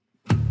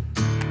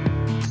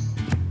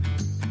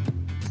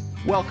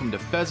Welcome to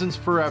Pheasants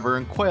Forever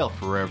and Quail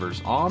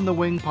Forever's On the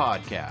Wing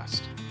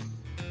podcast.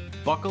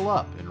 Buckle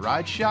up and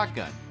ride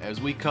shotgun as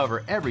we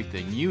cover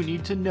everything you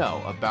need to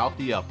know about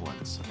the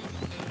uplands,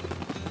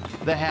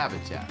 the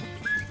habitat,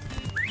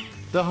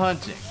 the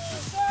hunting,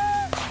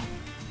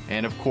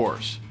 and of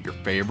course, your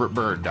favorite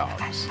bird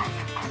dogs.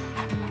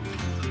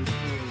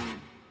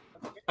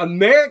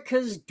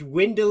 America's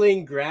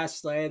dwindling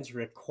grasslands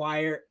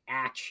require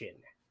action.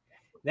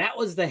 That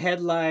was the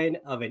headline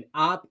of an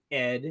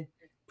op-ed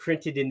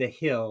printed in The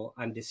Hill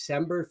on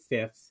December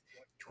 5th,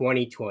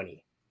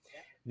 2020.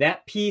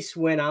 That piece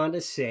went on to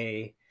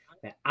say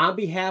that on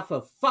behalf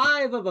of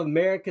 5 of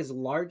America's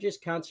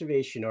largest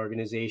conservation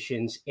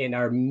organizations and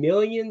our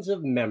millions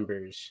of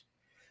members,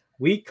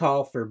 we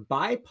call for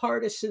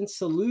bipartisan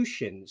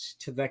solutions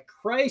to the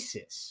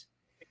crisis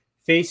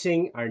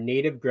facing our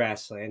native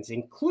grasslands,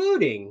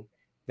 including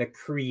the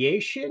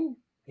creation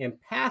and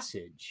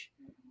passage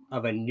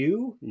of a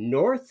new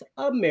North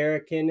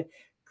American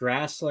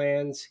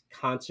Grasslands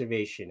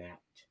Conservation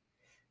Act.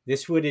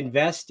 This would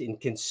invest in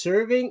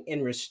conserving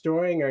and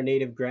restoring our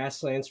native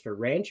grasslands for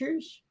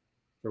ranchers,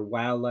 for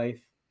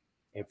wildlife,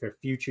 and for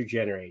future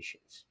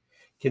generations.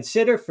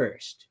 Consider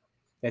first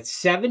that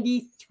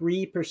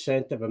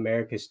 73% of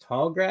America's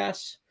tall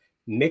grass,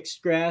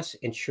 mixed grass,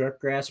 and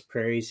shortgrass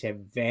prairies have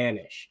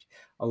vanished,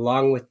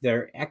 along with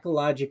their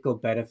ecological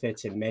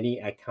benefits and many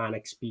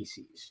iconic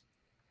species.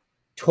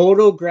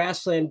 Total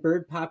grassland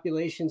bird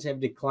populations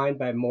have declined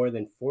by more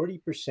than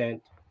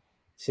 40%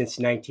 since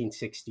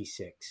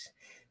 1966.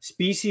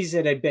 Species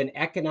that have been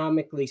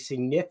economically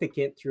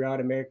significant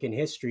throughout American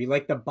history,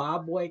 like the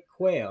bobwhite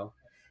quail,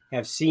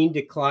 have seen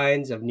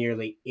declines of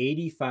nearly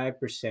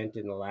 85%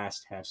 in the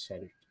last half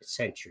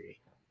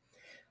century.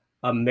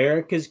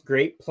 America's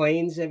Great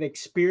Plains have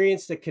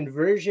experienced the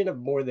conversion of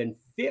more than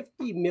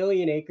 50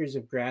 million acres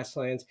of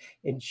grasslands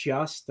in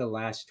just the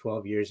last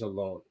 12 years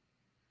alone.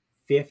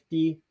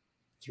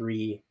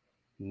 53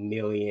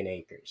 million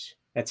acres.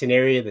 That's an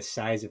area the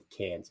size of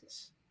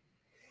Kansas.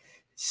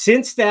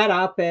 Since that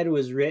op-ed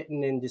was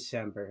written in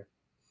December,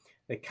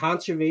 the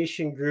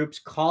conservation groups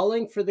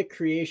calling for the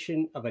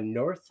creation of a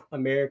North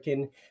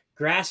American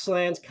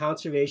Grasslands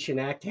Conservation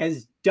Act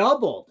has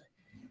doubled.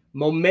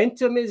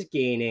 Momentum is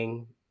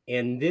gaining.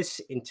 And this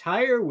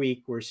entire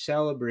week, we're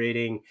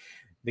celebrating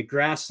the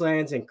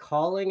grasslands and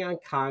calling on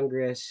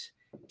Congress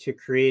to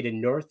create a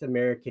North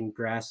American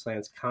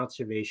Grasslands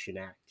Conservation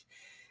Act.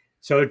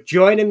 So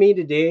joining me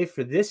today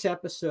for this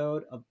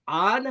episode of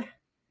On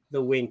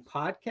the Wing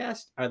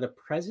podcast are the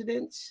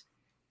presidents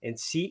and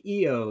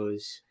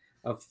CEOs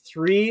of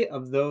 3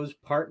 of those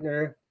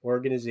partner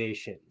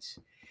organizations,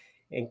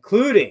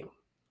 including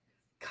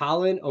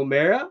Colin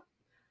O'Mara,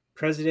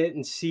 President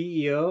and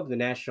CEO of the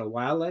National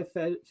Wildlife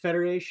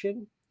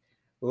Federation.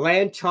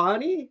 Land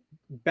Tawney,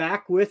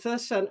 back with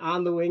us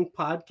on the Wing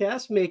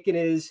podcast, making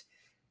his,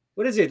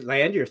 what is it,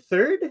 Land, your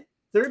third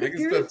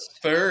appearance? It's the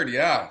third,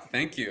 yeah.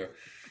 Thank you.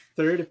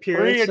 Third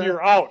appearance. 3 and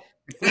you're out.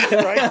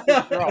 Right?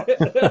 You're out.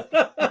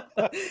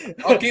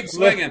 I'll keep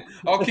swinging.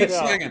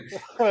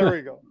 There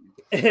we go.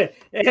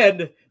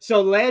 And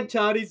so Land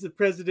Tawney's the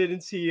president and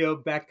CEO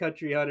of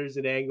Backcountry Hunters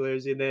and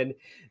Anglers, and then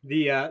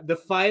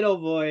the final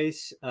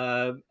voice,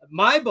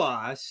 my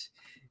boss,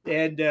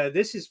 and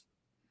this is,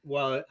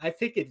 well, I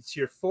think it's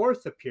your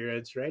 4th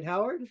appearance, right,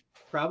 Howard?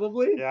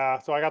 Probably. Yeah.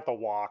 So I got the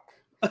walk.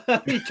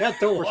 You got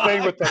the We're walk.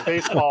 staying with the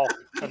baseball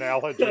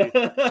analogy.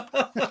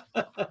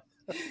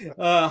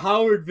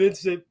 Howard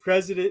Vincent,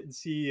 president and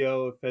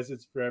CEO of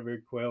Pheasants Forever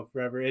and Quail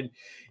Forever. And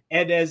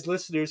as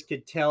listeners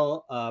can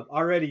tell,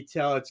 already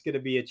tell, it's going to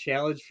be a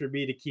challenge for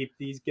me to keep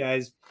these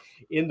guys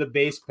in the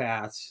base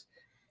paths.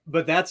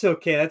 But that's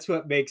okay. That's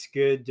what makes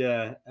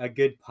a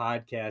good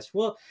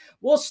podcast.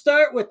 We'll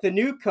start with the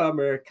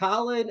newcomer,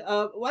 Colin.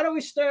 Why don't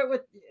we start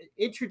with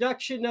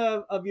introduction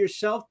of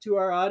yourself to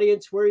our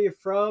audience, where you're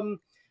from,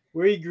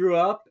 where you grew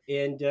up,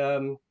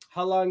 and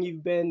how long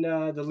you've been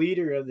the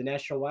leader of the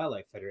National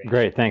Wildlife Federation.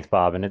 Great. Thanks,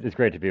 Bob. And it's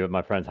great to be with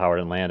my friends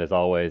Howard and Land, as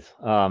always.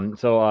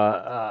 So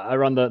I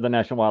run the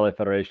National Wildlife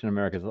Federation,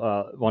 America's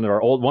one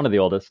of the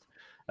oldest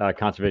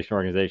conservation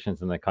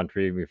organizations in the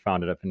country. We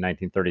founded up in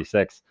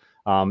 1936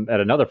 at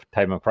another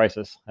type of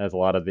crisis, as a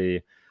lot of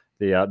the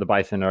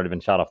bison had already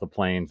been shot off the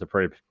plains.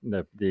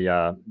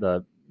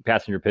 The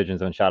passenger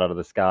pigeons have been shot out of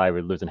the sky.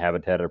 We're losing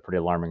habitat at a pretty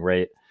alarming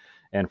rate.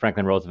 And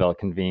Franklin Roosevelt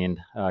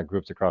convened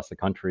groups across the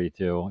country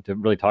to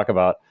really talk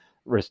about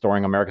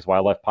restoring America's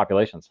wildlife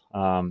populations,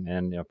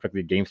 and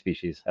particularly game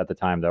species at the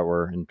time that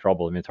were in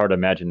trouble. I mean, it's hard to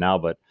imagine now,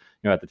 but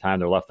at the time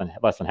there were less than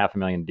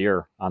 500,000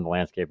 deer on the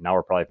landscape. Now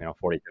we're probably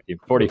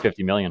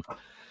 50 million.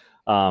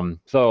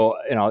 So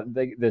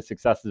the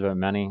successes have been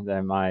many.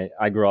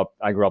 I grew up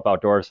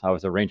outdoors. I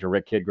was a Ranger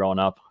Rick kid growing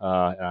up.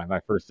 My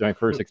first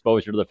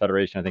exposure to the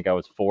Federation, I think I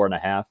was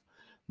 4.5.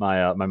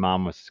 My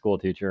mom was a school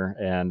teacher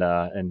and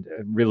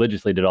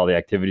religiously did all the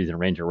activities in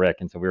Ranger Rick,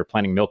 and so we were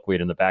planting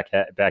milkweed in the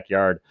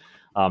backyard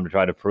to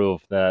try to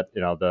prove that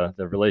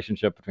the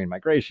relationship between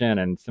migration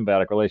and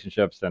symbiotic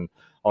relationships and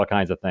all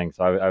kinds of things.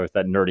 So I was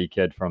that nerdy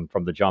kid from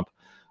the jump.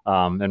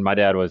 And my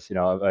dad was, in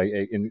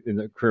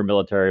the career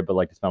military, but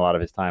liked to spend a lot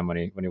of his time when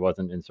he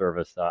wasn't in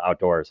service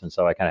outdoors. And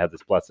so I kind of had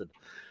this blessed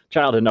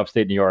childhood in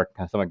upstate New York,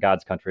 some of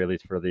God's country, at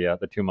least for the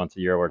 2 months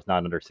a year where it's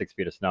not under 6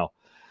 feet of snow.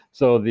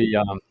 So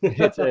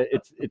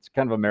it's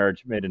kind of a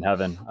marriage made in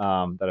heaven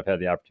that I've had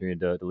the opportunity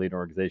to lead an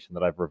organization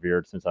that I've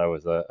revered since I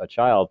was a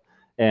child.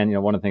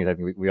 And one of the things I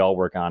think we all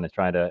work on is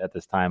trying to, at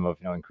this time of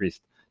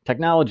increased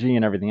technology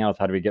and everything else,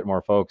 how do we get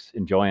more folks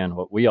enjoying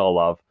what we all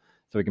love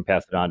so we can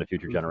pass it on to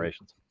future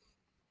generations?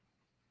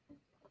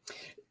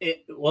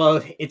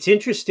 It's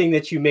interesting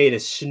that you made a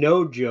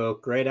snow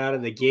joke right out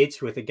of the gates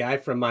with a guy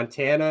from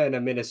Montana and a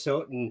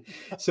Minnesotan.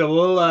 So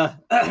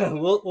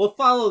we'll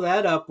follow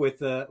that up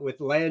with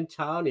Lan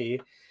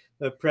Tawney,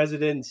 the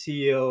president and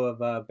CEO of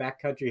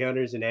Backcountry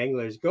Hunters and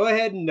Anglers. Go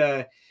ahead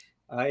and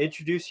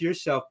introduce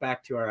yourself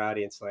back to our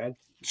audience, Lan.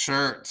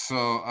 Sure.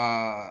 So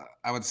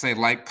I would say,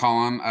 like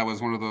Colin, I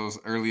was one of those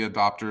early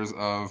adopters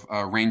of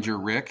Ranger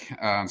Rick.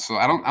 So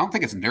I don't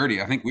think it's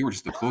nerdy. I think we were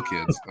just the cool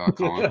kids,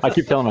 Colin. I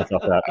keep telling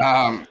myself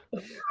that.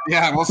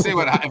 Yeah, we'll see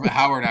what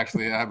Howard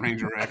actually had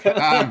Ranger Rick. So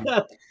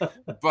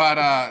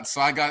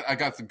I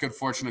got the good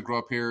fortune to grow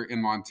up here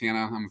in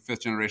Montana. I'm a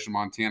fifth generation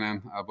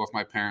Montanan. Both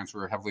my parents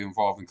were heavily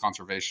involved in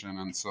conservation,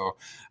 and so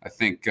I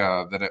think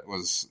that it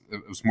was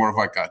more of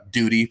like a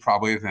duty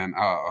probably than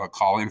a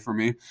calling for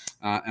me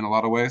in a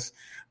lot of ways.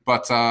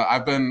 But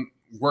I've been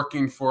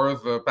working for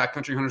the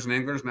Backcountry Hunters and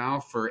Anglers now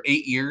for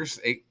 8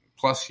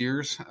 plus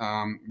years.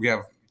 We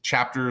have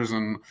chapters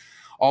in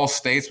all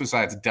states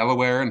besides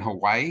Delaware and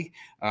Hawaii.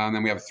 And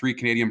then we have 3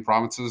 Canadian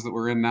provinces that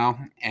we're in now.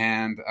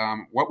 And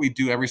what we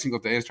do every single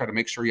day is try to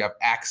make sure you have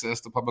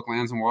access to public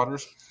lands and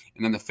waters,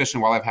 and then the fish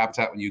and wildlife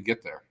habitat when you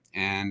get there.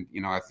 And,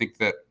 I think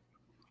that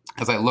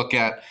as I look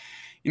at,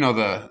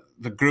 the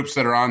groups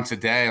that are on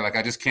today, like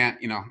I just can't,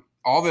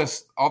 all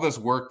this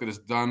work that is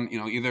done,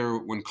 either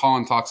when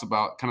Colin talks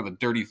about kind of the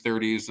dirty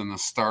 30s and the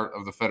start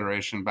of the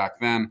Federation back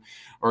then,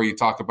 or you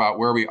talk about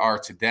where we are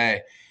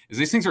today, is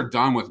these things are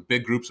done with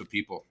big groups of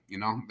people.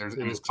 There's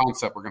in this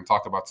concept we're going to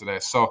talk about today.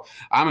 So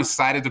I'm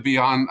excited to be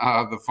on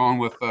the phone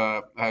with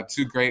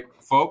 2 great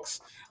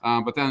folks,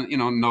 but then,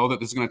 know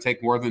that this is going to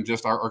take more than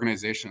just our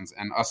organizations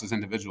and us as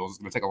individuals. It's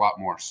going to take a lot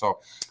more.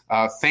 So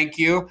thank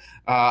you.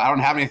 I don't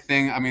have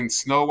anything,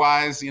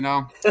 snow-wise,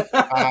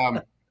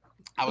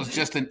 I was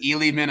just in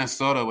Ely,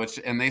 Minnesota,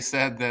 and they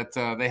said that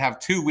they have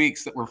 2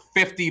 weeks that were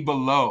 50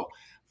 below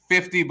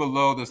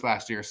this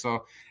last year.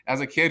 So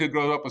as a kid who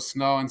grew up with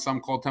snow and some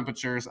cold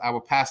temperatures, I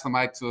will pass the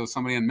mic to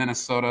somebody in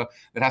Minnesota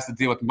that has to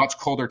deal with much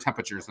colder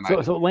temperatures than I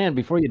do. So Lan,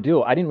 before you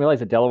do, I didn't realize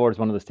that Delaware is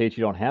one of the states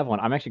you don't have one.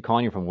 I'm actually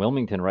calling you from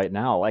Wilmington right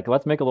now. Like,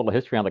 let's make a little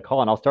history on the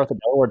call, and I'll start the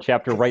Delaware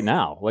chapter right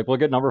now. Like, we'll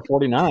get number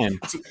 49. I'll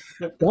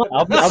be the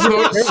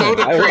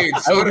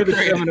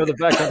chairman of the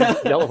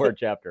Backcountry Delaware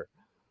chapter.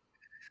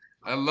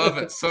 I love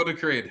it. So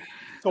decreed.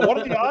 So what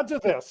are the odds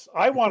of this?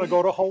 I want to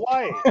go to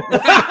Hawaii.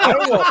 I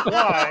will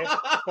fly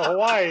to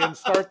Hawaii and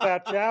start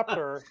that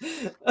chapter.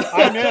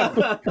 I'm in.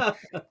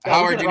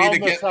 Howard, you need to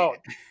get out.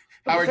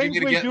 Howard, you need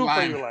to get in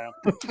line. Yeah,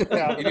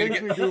 the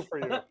things we do for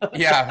you.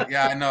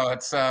 Yeah, I know.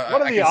 It's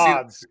what are the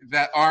odds?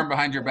 That arm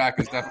behind your back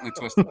is definitely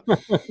twisted.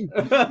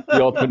 The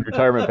ultimate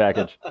retirement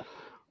package.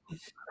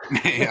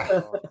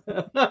 Yeah.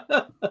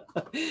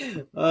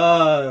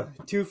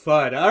 Too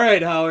fun. All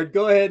right, Howard,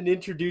 go ahead and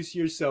introduce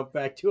yourself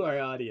back to our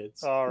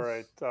audience. All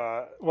right.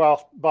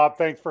 Well, Bob,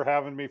 thanks for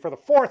having me for the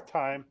 4th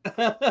time.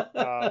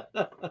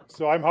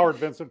 So I'm Howard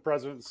Vincent,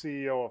 President and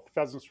CEO of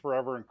Pheasants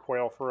Forever and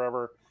Quail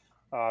Forever.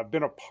 I've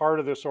been a part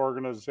of this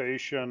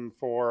organization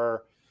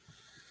for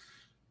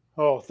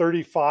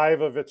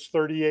 35 of its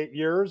 38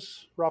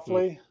 years,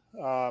 roughly.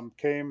 I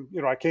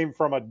came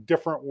from a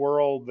different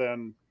world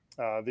than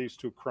these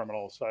 2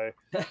 criminals. I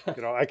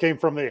came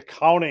from the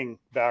accounting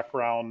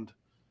background,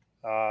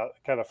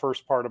 kind of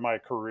first part of my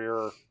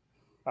career,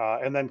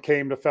 and then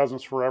came to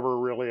Pheasants Forever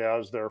really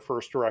as their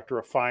first director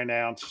of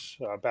finance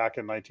back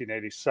in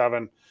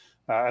 1987.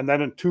 And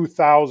then in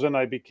 2000,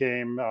 I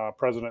became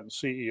president and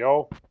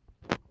CEO.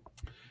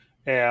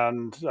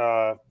 And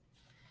I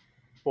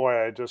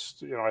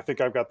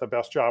think I've got the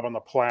best job on the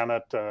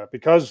planet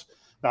because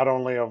not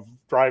only of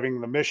driving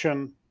the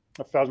mission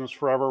of Pheasants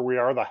Forever, we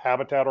are the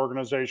habitat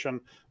organization,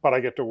 but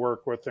I get to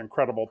work with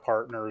incredible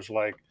partners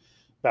like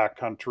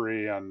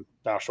Backcountry and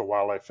National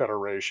Wildlife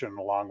Federation,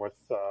 along with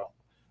the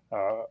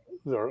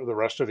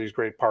rest of these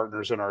great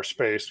partners in our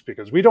space,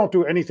 because we don't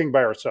do anything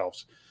by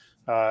ourselves.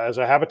 As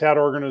a habitat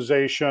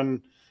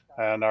organization,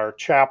 and our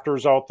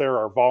chapters out there,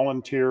 our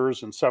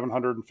volunteers in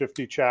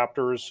 750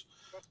 chapters,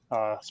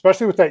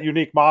 especially with that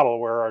unique model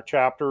where our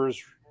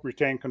chapters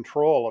retain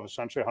control of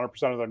essentially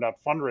 100% of their net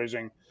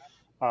fundraising.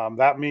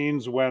 That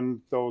means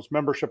when those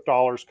membership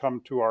dollars come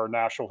to our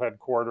national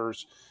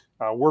headquarters,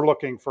 we're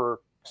looking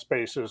for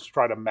spaces to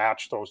try to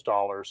match those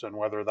dollars. And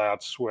whether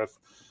that's with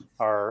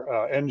our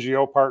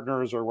NGO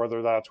partners or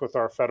whether that's with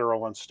our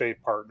federal and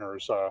state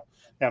partners,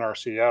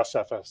 NRCS,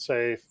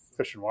 FSA,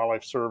 Fish and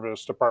Wildlife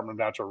Service, Department of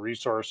Natural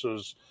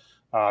Resources,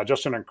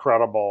 just an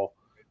incredible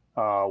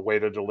way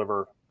to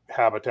deliver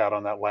habitat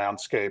on that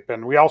landscape.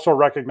 And we also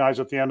recognize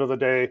at the end of the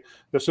day,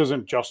 this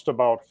isn't just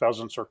about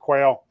pheasants or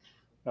quail.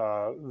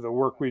 The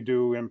work we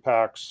do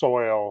impacts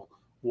soil,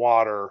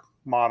 water,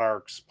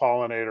 monarchs,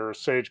 pollinators,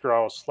 sage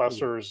grouse,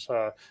 lessers.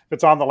 If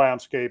it's on the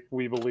landscape,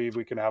 we believe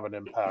we can have an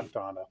impact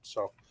on it.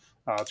 So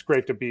it's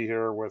great to be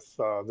here with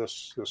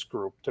this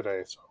group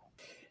today. So.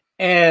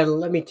 And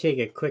let me take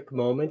a quick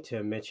moment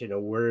to mention a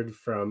word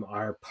from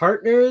our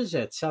partners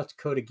at South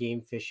Dakota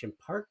Game Fish and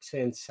Parks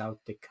and South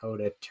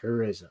Dakota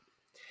Tourism.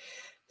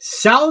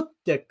 South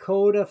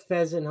Dakota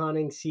pheasant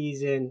hunting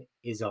season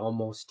is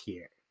almost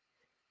here.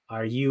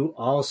 Are you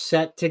all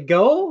set to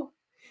go?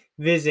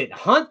 Visit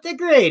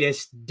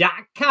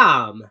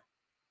huntthegreatest.com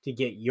to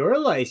get your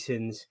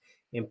license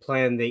and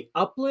plan the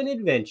upland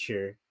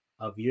adventure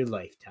of your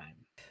lifetime.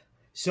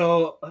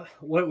 So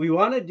what we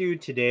want to do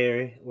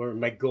today, or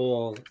my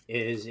goal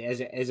is,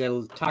 as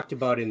I talked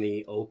about in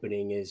the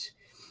opening, is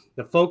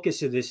the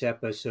focus of this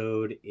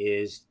episode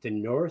is the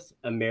North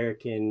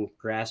American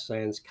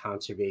Grasslands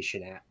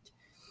Conservation Act.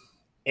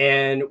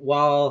 And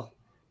while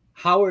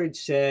Howard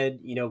said,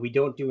 we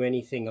don't do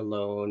anything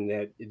alone,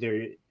 that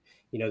there,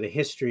 the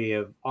history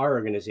of our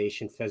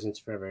organization, Pheasants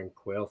Forever and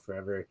Quail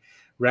Forever,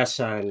 rests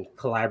on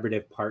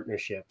collaborative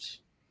partnerships.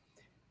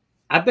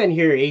 I've been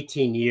here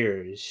 18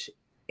 years,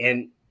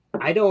 and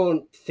I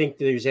don't think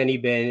there's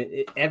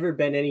ever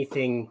been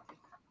anything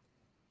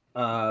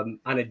on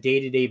a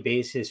day-to-day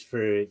basis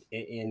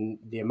in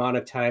the amount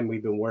of time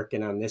we've been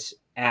working on this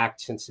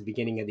act since the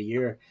beginning of the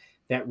year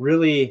that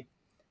really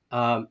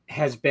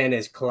has been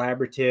as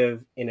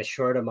collaborative in a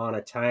short amount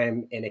of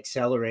time and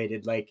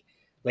accelerated like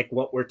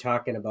what we're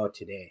talking about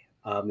today,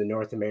 the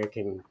North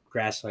American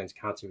Grasslands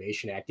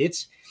Conservation Act.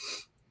 It's,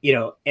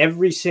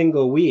 every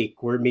single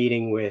week we're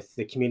meeting with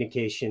the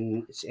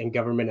communications and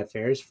government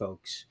affairs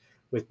folks,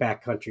 with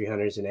backcountry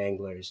hunters and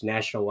anglers,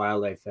 National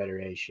Wildlife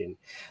Federation,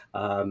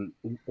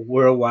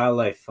 World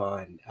Wildlife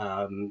Fund,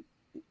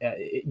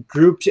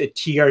 groups at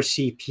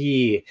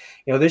TRCP.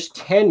 There's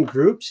 10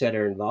 groups that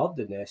are involved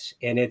in this,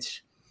 and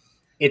it's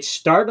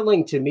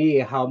startling to me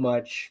how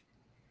much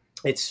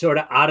it's sort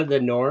of out of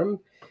the norm,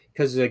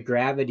 because the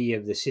gravity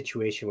of the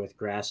situation with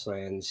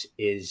grasslands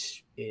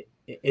is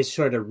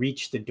sort of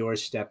reached the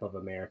doorstep of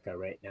America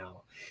right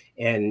now.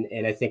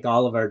 And I think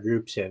all of our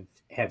groups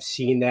have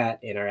seen that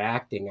and are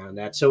acting on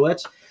that. So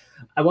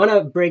I want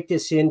to break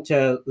this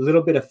into a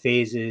little bit of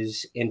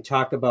phases and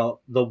talk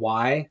about the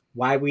why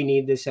we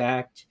need this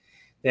act.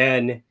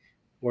 Then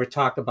we'll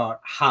talk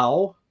about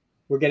how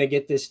we're going to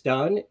get this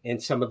done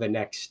and some of the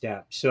next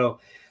steps. So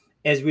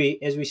as we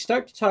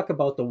start to talk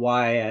about the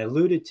why, I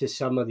alluded to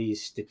some of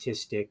these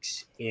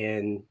statistics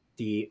in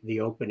the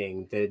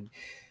opening, the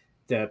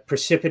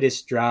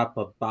precipitous drop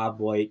of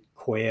bobwhite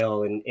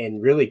quail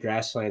and really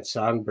grassland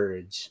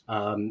songbirds.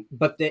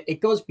 But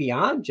it goes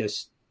beyond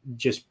just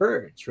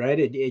birds, right?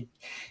 It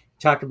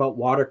talk about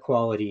water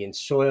quality and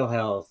soil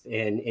health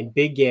and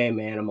big game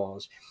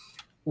animals.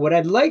 What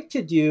I'd like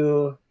to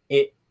do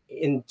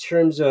in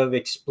terms of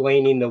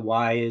explaining the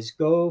why is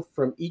go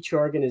from each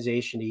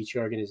organization to each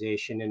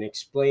organization and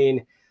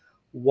explain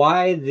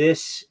why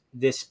this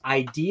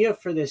idea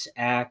for this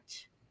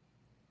act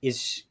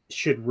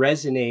should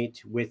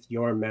resonate with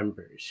your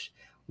members.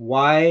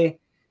 Why,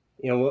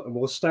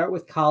 we'll start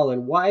with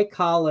Colin. Why,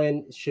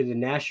 Colin, should the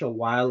National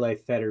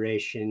Wildlife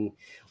Federation,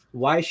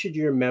 why should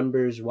your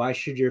members, why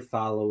should your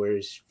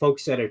followers,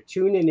 folks that are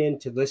tuning in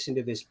to listen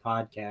to this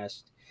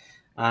podcast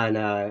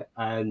on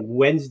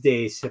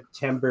Wednesday,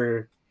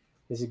 September,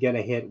 this is going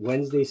to hit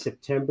Wednesday,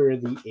 September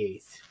the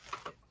 8th.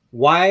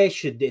 Why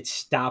should it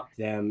stop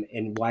them,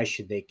 and why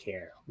should they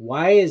care?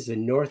 Why is the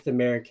North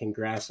American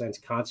Grasslands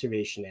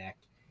Conservation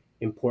Act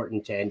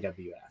important to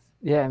NWF?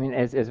 Yeah, I mean,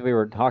 as we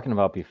were talking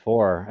about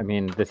before, I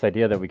mean, this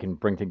idea that we can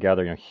bring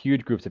together,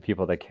 huge groups of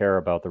people that care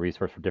about the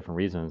resource for different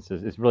reasons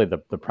is really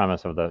the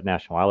premise of the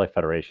National Wildlife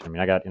Federation. I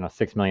mean, I got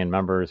 6 million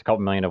members, a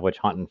couple million of which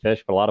hunt and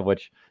fish, but a lot of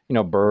which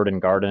bird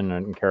and garden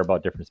and care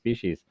about different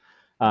species.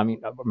 I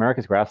mean,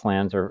 America's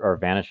grasslands are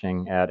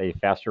vanishing at a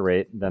faster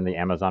rate than the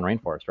Amazon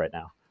rainforest right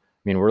now.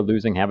 I mean, we're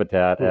losing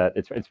habitat.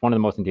 It's one of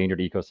the most endangered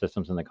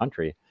ecosystems in the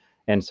country.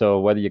 And so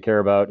whether you care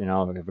about, we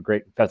have a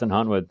great pheasant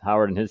hunt with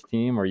Howard and his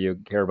team, or you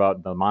care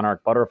about the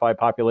monarch butterfly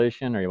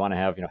population, or you want to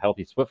have,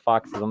 healthy swift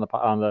foxes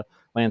on the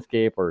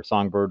landscape, or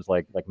songbirds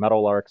like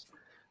meadowlarks.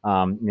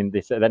 I mean,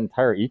 they said that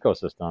entire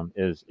ecosystem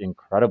is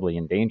incredibly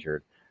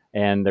endangered,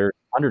 and there's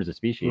hundreds of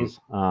species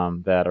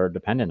that are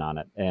dependent on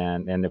it.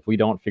 And if we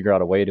don't figure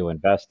out a way to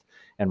invest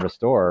and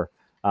restore,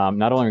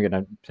 not only are we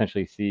going to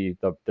potentially see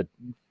the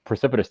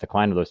precipitous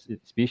decline of those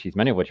species,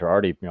 many of which are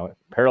already,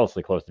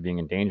 perilously close to being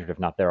endangered, if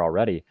not there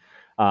already,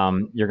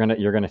 you're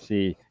gonna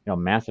see,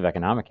 massive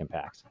economic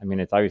impacts. I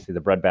mean, it's obviously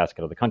the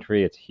breadbasket of the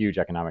country. It's a huge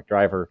economic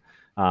driver,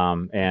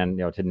 and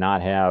to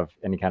not have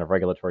any kind of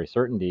regulatory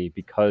certainty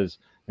because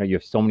you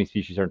have so many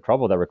species that are in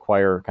trouble that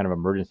require kind of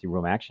emergency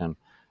room action.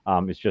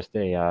 It's just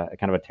a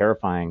kind of a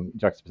terrifying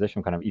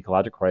juxtaposition, kind of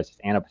ecological crisis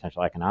and a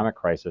potential economic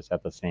crisis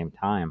at the same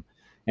time.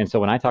 And so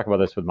when I talk about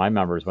this with my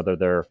members, whether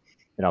they're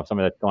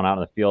somebody that's going out in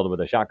the field with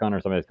a shotgun, or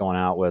somebody that's going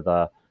out with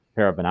a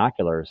pair of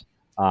binoculars,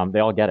 they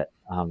all get it.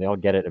 They all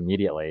get it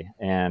immediately.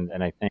 And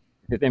I think,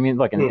 I mean,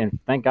 look, and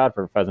thank God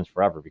for Pheasants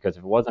Forever, because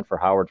if it wasn't for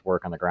Howard's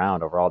work on the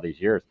ground over all these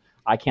years,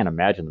 I can't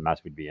imagine the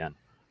mess we'd be in.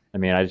 I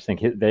mean, I just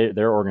think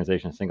their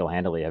organization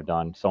single-handedly have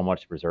done so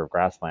much to preserve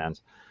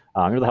grasslands.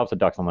 With the helps of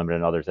Ducks Unlimited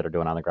and others that are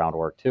doing on the ground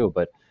work too.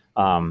 But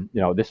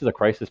this is a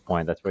crisis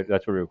point. That's what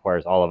it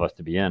requires all of us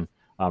to be in,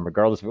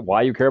 regardless of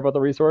why you care about the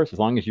resource. As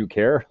long as you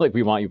care, like,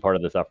 we want you part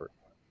of this effort.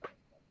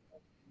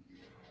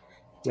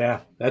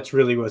 Yeah, that's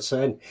really what's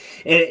said.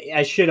 And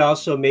I should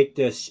also make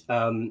this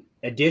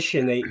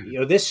addition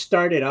that, this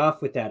started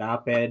off with that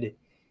op-ed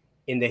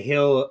in the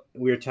Hill.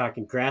 We were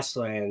talking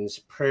grasslands,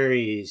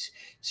 prairies,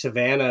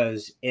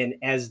 savannas, and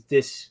as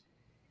this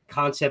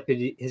concept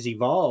has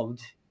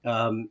evolved,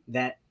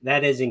 that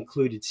has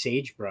included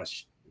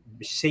sagebrush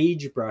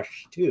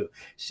too,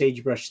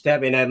 sagebrush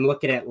steppe. And I'm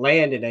looking at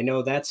land, and I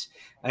know that's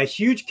a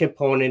huge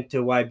component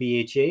to why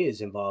BHA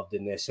is involved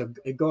in this. So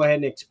go ahead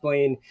and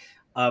explain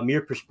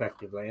your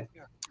perspective, Land.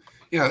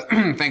 Yeah,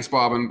 thanks,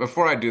 Bob. And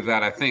before I do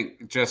that, I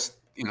think just,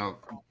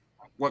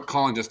 what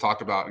Colin just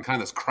talked about and kind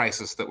of this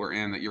crisis that we're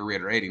in that you're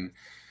reiterating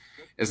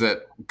is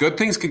that good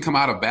things can come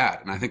out of bad.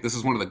 And I think this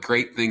is one of the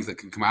great things that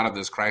can come out of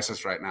this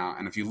crisis right now.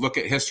 And if you look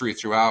at history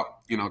throughout,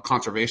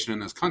 conservation in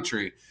this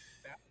country,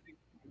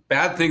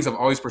 bad things have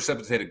always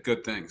precipitated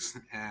good things.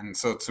 And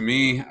so to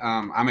me,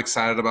 I'm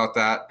excited about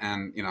that.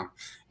 And,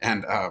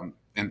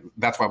 and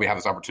that's why we have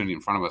this opportunity in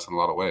front of us in a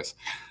lot of ways.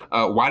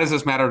 Why does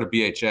this matter to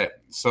BHA?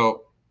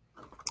 So,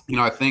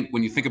 I think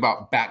when you think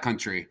about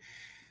backcountry,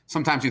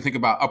 sometimes you think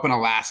about up in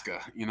Alaska,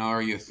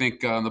 or you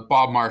think the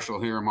Bob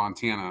Marshall here in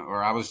Montana,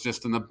 or I was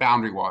just in the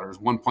Boundary Waters,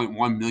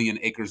 1.1 million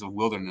acres of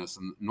wilderness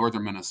in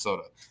northern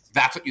Minnesota.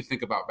 That's what you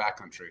think about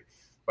backcountry.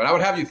 But I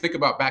would have you think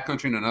about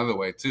backcountry in another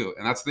way too,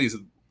 and that's these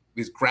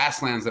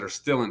grasslands that are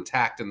still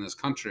intact in this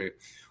country.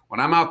 When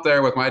I'm out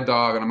there with my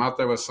dog and I'm out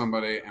there with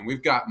somebody and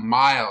we've got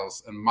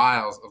miles and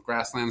miles of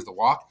grasslands to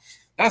walk,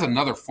 that's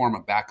another form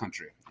of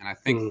backcountry. And I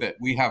think that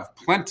we have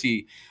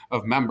plenty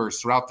of members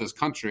throughout this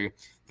country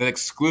that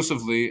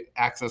exclusively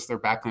access their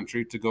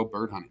backcountry to go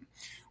bird hunting.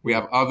 We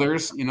have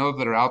others,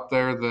 that are out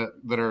there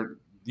that are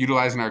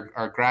utilizing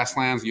our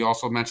grasslands. You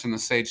also mentioned the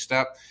sage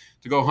steppe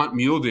to go hunt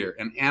mule deer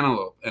and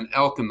antelope and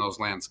elk in those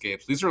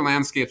landscapes. These are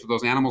landscapes that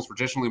those animals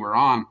traditionally were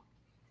on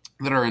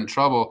that are in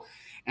trouble.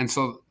 And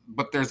so,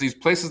 but there's these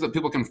places that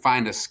people can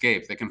find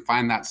escape. They can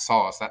find that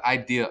solace, that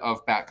idea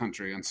of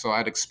backcountry. And so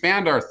I'd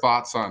expand our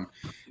thoughts on,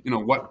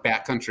 what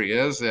backcountry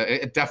is.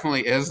 It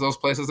definitely is those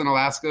places in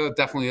Alaska. It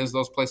definitely is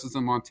those places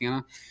in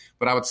Montana.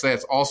 But I would say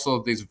it's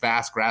also these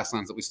vast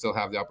grasslands that we still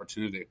have the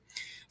opportunity.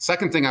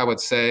 Second thing I would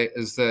say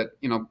is that,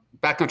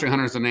 backcountry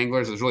hunters and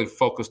anglers is really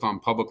focused on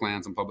public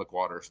lands and public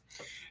waters.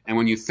 And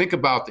when you think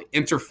about the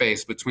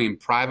interface between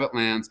private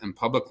lands and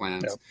public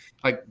lands,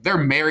 like they're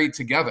married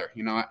together,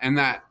 and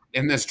that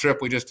in this trip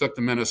we just took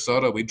to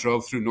Minnesota, we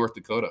drove through North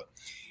Dakota.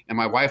 And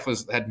my wife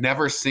had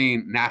never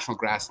seen national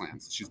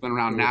grasslands. She's been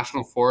around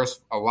national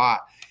forests a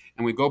lot.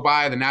 And we go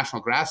by the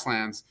national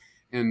grasslands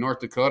in North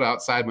Dakota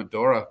outside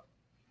Medora.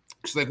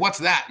 She's like, what's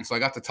that? And so I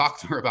got to talk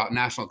to her about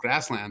national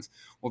grasslands.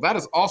 Well, that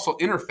is also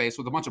interfaced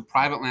with a bunch of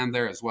private land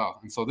there as well.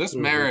 And so this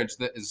marriage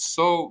that is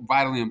so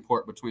vitally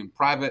important between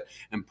private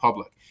and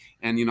public.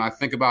 And, I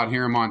think about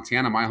here in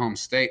Montana, my home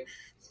state,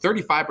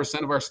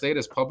 35% of our state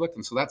is public.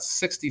 And so that's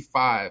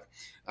 65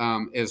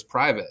 is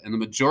private. And the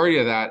majority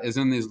of that is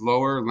in these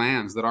lower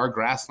lands that are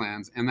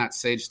grasslands and that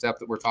sage steppe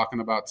that we're talking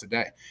about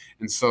today.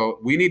 And so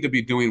we need to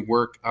be doing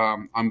work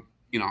on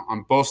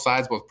both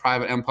sides, both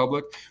private and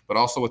public, but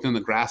also within the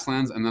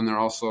grasslands. And then they're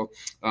also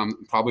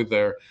probably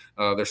their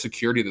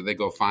security that they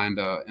go find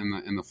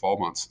in the fall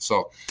months.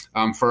 So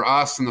for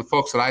us and the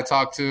folks that I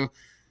talk to,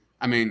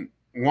 I mean,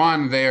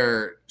 one,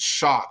 they're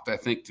shocked, I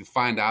think, to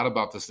find out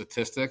about the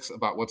statistics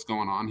about what's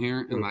going on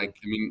here. And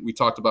we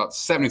talked about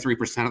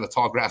 73% of the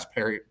tall grass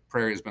prairie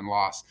has been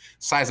lost.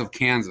 Size of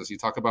Kansas, you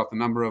talk about the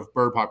number of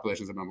bird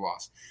populations that have been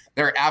lost.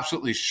 They're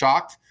absolutely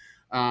shocked.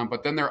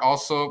 But then they're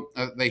also,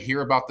 they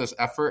hear about this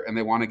effort and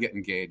they want to get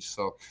engaged.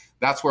 So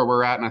that's where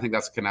we're at. And I think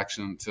that's a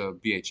connection to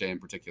BHA in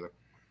particular.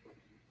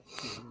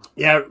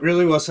 Yeah,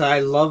 really well. So I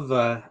love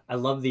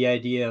the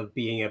idea of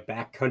being a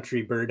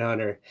backcountry bird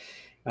hunter.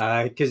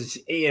 Because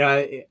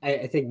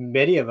I think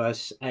many of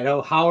us, I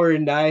know Howard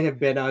and I have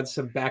been on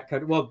some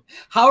backcountry. Well,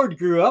 Howard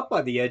grew up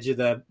on the edge of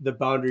the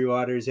Boundary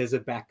Waters as a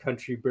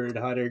backcountry bird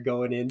hunter,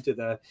 going into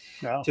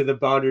the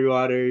Boundary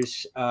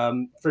Waters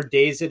for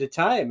days at a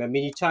time. I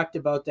mean, you talked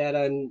about that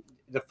on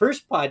the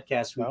first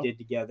podcast we did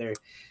together,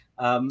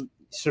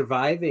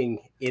 surviving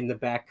in the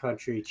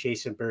backcountry,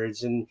 chasing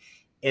birds, and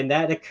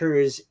that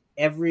occurs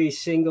every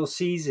single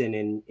season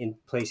in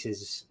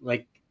places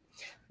like.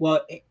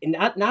 Well,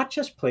 not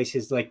just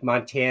places like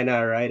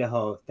Montana or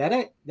Idaho.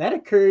 That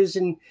occurs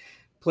in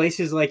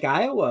places like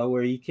Iowa,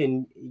 where you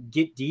can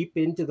get deep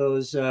into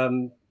those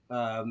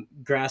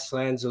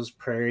grasslands, those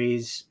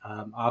prairies,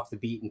 off the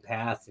beaten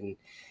path,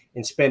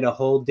 and spend a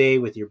whole day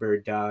with your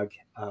bird dog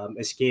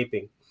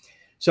escaping.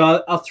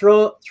 So I'll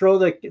throw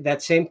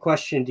that same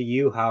question to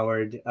you,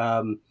 Howard.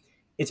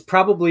 it's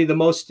probably the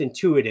most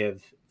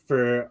intuitive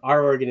for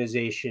our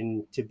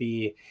organization to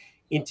be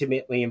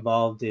intimately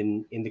involved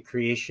in the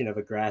creation of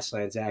a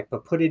Grasslands Act.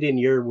 But put it in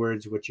your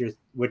words,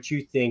 what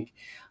you think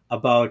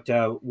about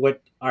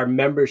what our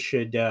members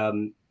should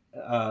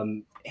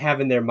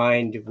have in their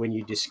mind when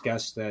you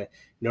discuss the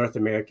North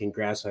American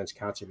Grasslands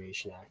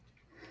Conservation Act.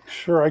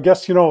 Sure. I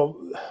guess,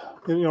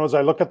 as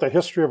I look at the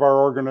history of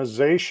our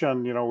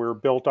organization, we were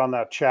built on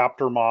that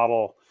chapter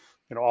model,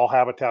 all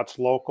habitats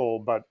local,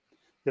 but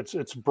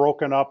it's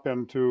broken up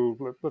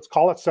into, let's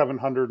call it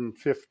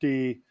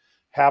 750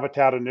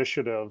 habitat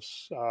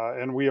initiatives.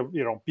 And we have,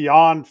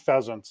 beyond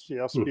pheasants,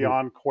 yes,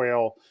 beyond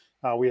quail,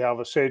 we have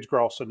a sage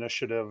grouse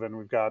initiative, and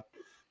we've got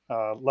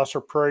lesser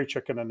prairie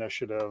chicken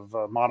initiative,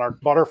 monarch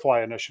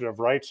butterfly initiative,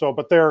 right? So,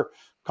 but they're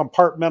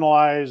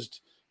compartmentalized,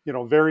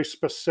 very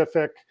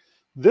specific.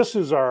 This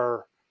is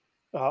our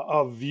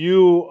a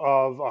view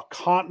of a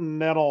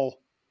continental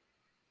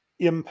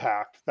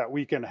impact that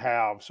we can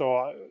have.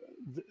 So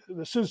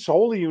this is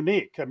wholly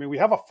unique. I mean, we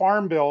have a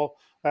farm bill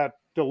that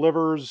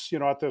delivers,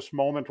 at this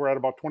moment, we're at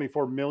about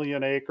 24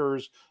 million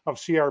acres of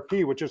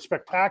CRP, which is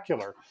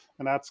spectacular.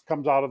 And that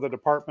comes out of the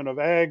Department of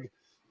Ag.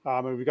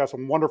 And we've got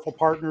some wonderful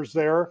partners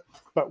there,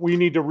 but we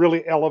need to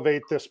really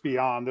elevate this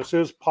beyond. This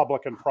is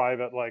public and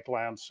private, like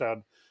Lance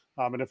said.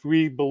 And if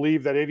we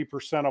believe that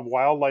 80% of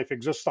wildlife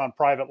exists on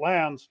private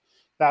lands,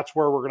 that's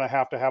where we're going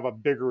to have a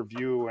bigger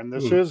view. And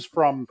this is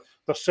from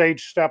the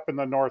sage steppe in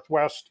the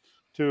Northwest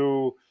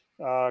to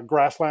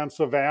grassland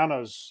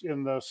savannas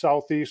in the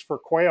Southeast for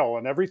quail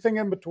and everything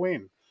in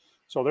between.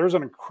 So there's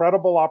an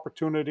incredible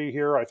opportunity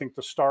here. I think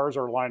the stars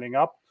are lining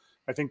up.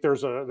 I think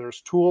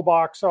there's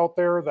toolbox out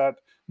there that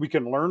we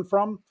can learn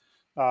from.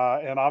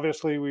 And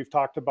obviously we've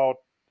talked about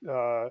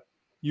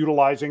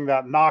utilizing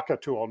that NACA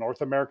tool,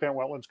 North American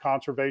Wetlands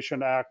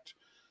Conservation Act.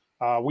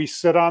 We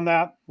sit on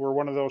that. We're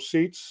one of those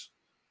seats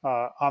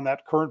on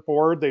that current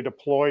board. They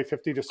deploy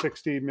 $50 to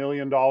 $60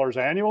 million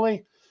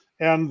annually.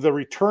 And the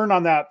return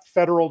on that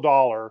federal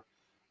dollar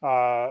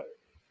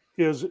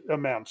is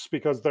immense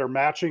because they're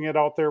matching it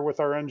out there with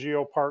our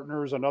NGO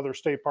partners and other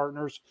state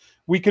partners.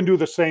 We can do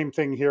the same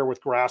thing here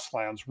with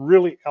grasslands,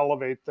 really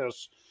elevate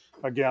this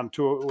again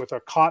with a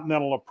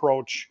continental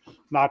approach,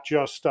 not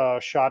just a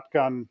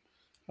shotgun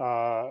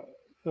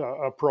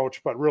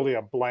approach, but really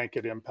a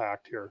blanket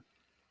impact here.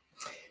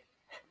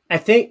 I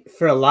think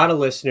for a lot of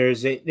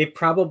listeners, they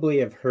probably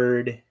have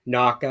heard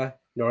NACA,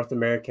 North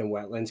American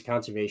Wetlands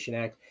Conservation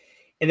Act,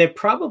 and they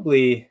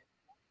probably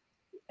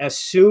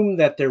assume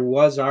that there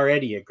was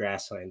already a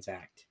Grasslands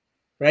Act,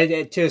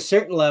 right? To a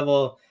certain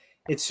level,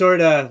 it's sort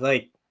of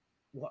like,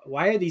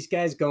 why are these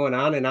guys going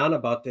on and on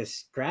about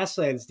this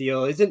grasslands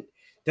deal?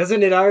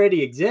 Doesn't it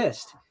already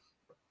exist?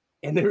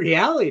 And the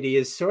reality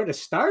is sort of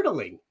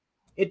startling.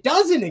 It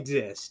doesn't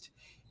exist.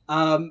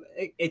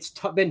 It's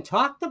been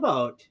talked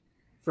about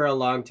for a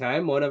long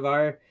time. One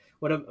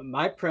of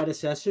my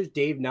predecessors,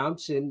 Dave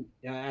Nomsen,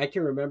 I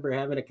can remember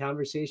having a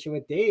conversation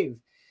with Dave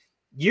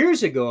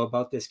years ago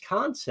about this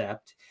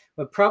concept,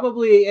 but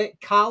probably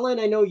Colin,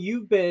 I know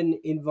you've been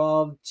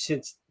involved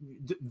since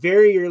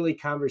very early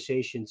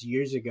conversations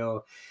years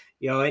ago,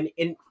 and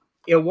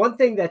one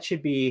thing that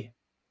should be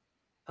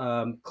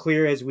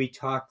clear as we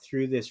talk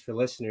through this for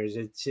listeners,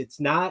 it's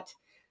not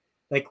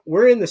like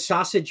we're in the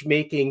sausage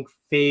making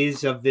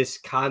phase of this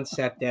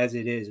concept as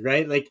it is,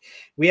 right? Like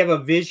we have a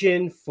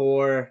vision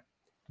for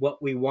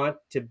what we want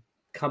to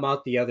come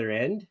out the other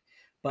end,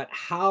 but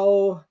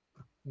how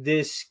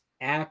this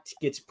act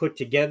gets put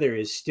together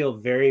is still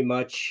very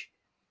much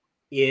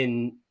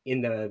in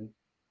the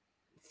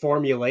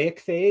formulaic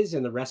phase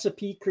and the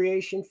recipe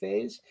creation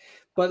phase.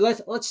 But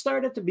let's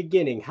start at the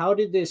beginning. How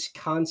did this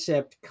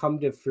concept come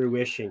to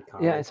fruition,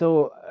 Colin? Yeah,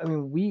 so I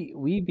mean,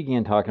 we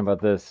began talking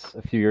about this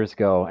a few years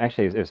ago.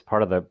 Actually, it was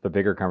part of the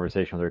bigger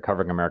conversation with the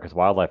Recovering America's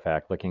Wildlife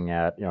Act, looking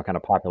at kind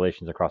of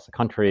populations across the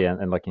country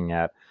and looking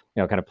at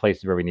kind of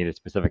places where we needed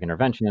specific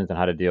interventions and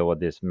how to deal with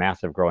this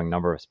massive growing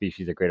number of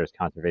species that graders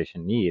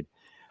conservation need.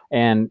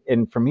 And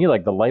for me,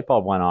 like the light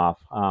bulb went off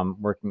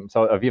working.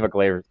 So Aviva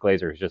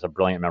Glazer, who's just a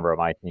brilliant member of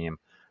my team,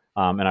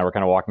 and I were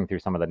kind of walking through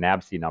some of the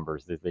NABC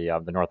numbers,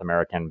 the North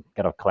American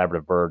kind of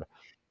Collaborative Bird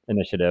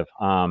Initiative,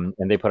 and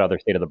they put out their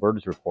State of the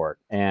Birds report.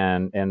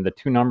 And the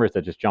two numbers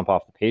that just jump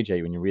off the page at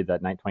you when you read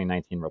that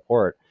 2019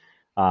 report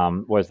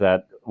was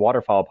that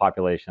waterfowl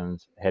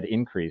populations had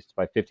increased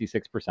by 56%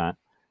 since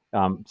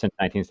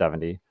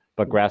 1970,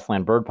 but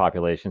grassland bird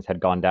populations had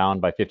gone down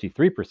by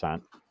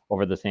 53%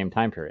 over the same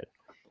time period.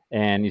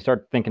 And you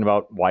start thinking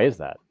about why is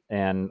that?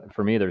 And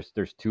for me, there's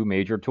two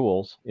major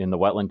tools in the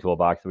wetland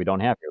toolbox that we don't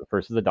have here. The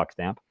first is the duck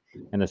stamp,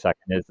 and the second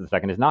is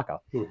NACA.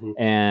 Mm-hmm.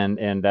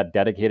 And that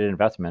dedicated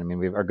investment. I mean,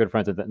 we have our good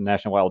friends at the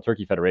National Wild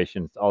Turkey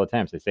Federation all the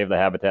time say, save the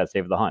habitat,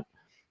 save the hunt.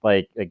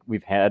 Like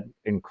we've had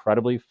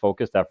incredibly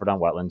focused effort on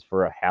wetlands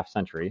for a half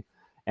century,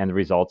 and the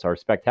results are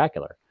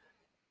spectacular.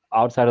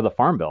 Outside of the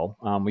Farm Bill,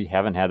 we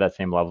haven't had that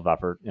same level of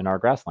effort in our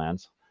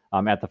grasslands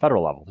at the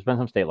federal level. There's been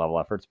some state level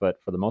efforts, but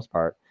for the most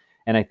part.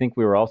 And I think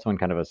we were also in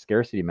kind of a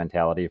scarcity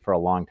mentality for a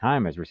long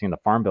time as we're seeing the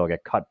Farm Bill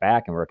get cut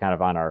back, and we're kind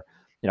of on our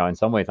in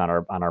some ways on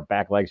our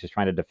back legs, just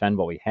trying to defend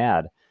what we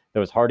had. It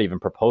was hard to even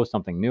propose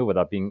something new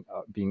without being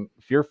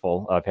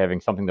fearful of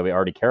having something that we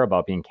already care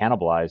about being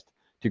cannibalized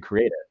to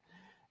create it.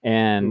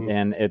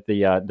 And at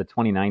the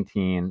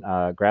 2019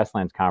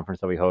 Grasslands conference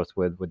that we host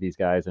with these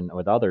guys and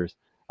with others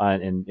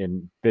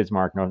in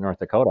Bismarck, North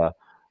Dakota,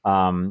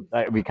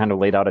 we kind of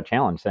laid out a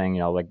challenge saying,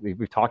 like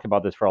we've talked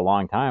about this for a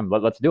long time,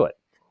 let's do it.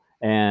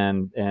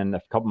 And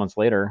a couple months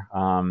later,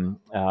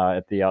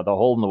 at the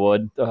Hole in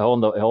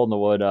the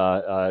Wood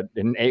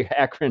in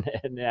Akron,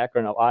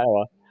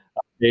 Iowa,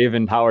 Dave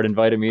and Howard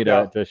invited me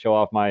to show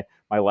off my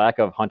lack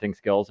of hunting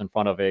skills in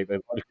front of a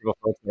bunch of people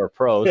folks that are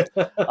pros.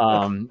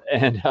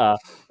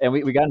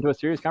 And we got into a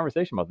serious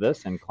conversation about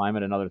this and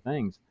climate and other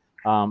things,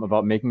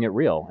 about making it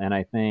real. And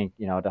I think,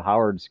 to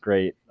Howard's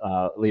great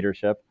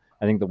leadership,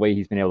 I think the way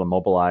he's been able to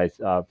mobilize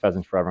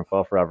Pheasants Forever and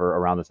Quail Forever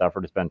around this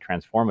effort has been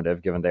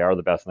transformative, given they are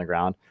the best on the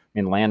ground. I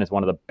mean, Land is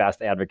one of the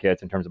best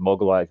advocates in terms of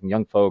mobilizing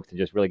young folks and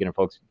just really getting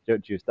folks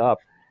juiced up.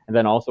 And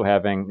then also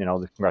having,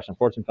 the Congressional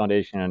Sportsman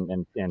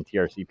Foundation and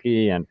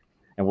TRCP and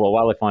World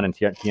Wildlife Fund and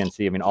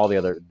TNC. I mean, all the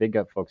other big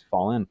guys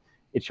fall in.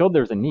 It showed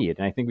there's a need,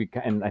 and I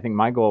think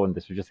my goal in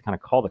this was just to kind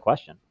of call the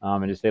question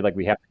and just say, like,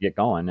 we have to get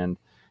going, and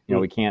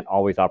we can't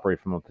always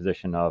operate from a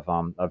position of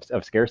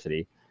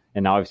scarcity.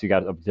 And now obviously you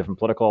got a different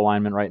political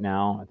alignment right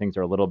now. Things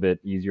are a little bit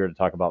easier to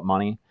talk about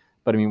money,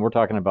 but I mean, we're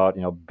talking about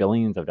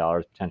billions of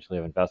dollars potentially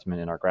of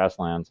investment in our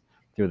grasslands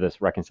through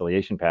this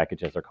reconciliation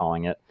package, as they're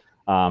calling it.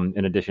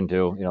 In addition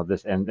to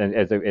this, and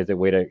as a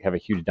way to have a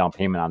huge down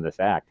payment on this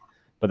act.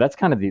 But that's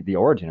kind of the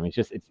origin. I mean,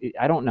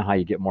 I don't know how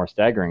you get more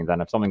staggering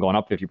than if something going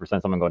up 50%,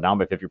 something going down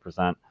by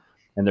 50%,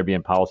 and there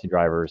being policy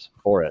drivers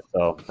for it.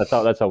 So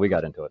that's how we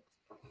got into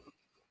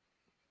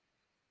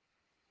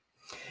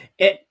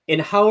it.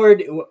 And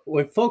Howard,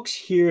 when folks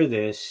hear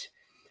this,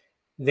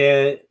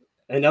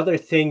 another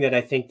thing that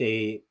I think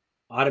they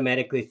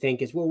automatically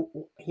think is, well,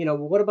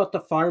 what about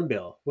the Farm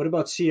Bill? What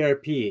about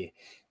CRP?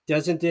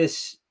 Doesn't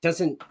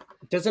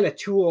a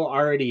tool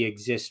already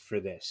exist for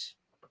this?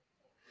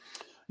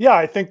 Yeah,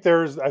 I think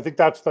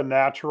that's the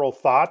natural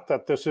thought,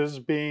 that this is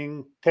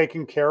being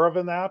taken care of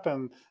in that,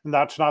 and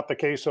that's not the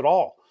case at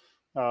all.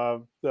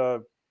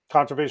 The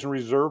Conservation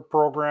Reserve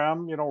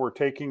Program, we're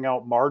taking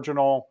out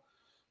marginal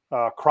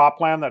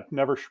cropland that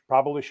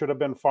probably should have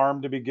been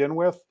farmed to begin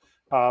with,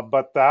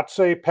 but that's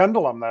a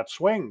pendulum that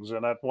swings.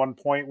 And at one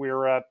point we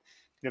were at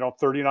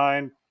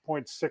 39.6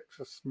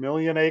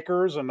 million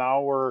acres, and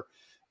now we're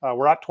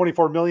at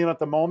 24 million at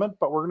the moment,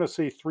 but we're going to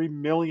see 3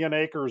 million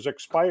acres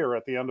expire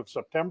at the end of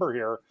September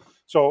here.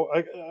 So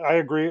I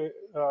agree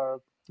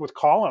with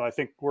Colin. I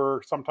think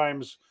we're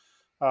sometimes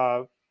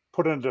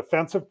put in a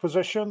defensive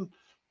position.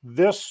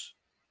 This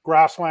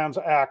Grasslands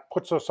Act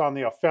puts us on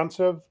the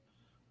offensive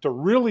to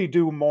really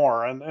do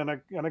more.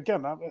 And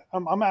again,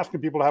 I'm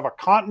asking people to have a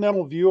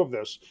continental view of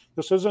this.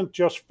 This isn't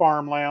just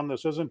farmland.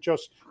 This isn't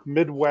just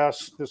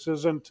Midwest. This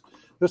is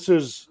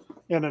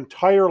an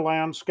entire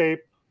landscape.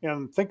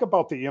 And think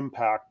about the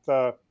impact.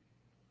 The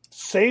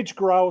sage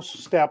grouse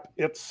steppe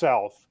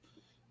itself,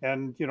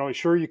 and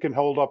sure, you can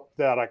hold up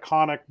that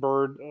iconic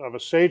bird of a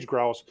sage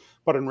grouse,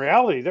 but in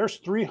reality, there's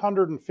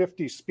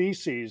 350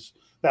 species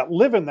that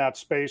live in that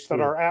space that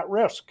are at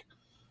risk.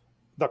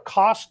 The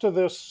cost to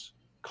this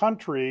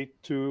country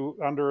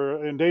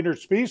under endangered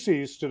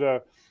species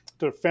to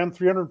defend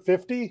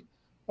 350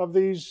 of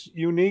these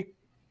unique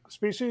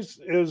species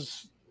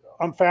is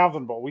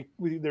unfathomable.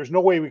 There's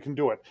no way we can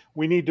do it.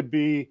 We need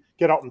to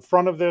get out in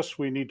front of this.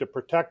 We need to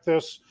protect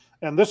this,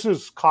 and this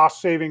is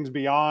cost savings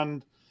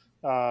beyond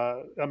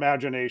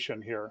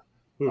imagination here.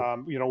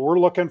 We're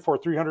looking for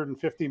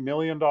 $350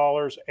 million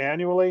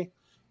annually.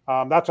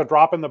 That's a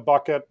drop in the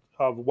bucket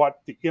of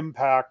what the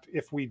impact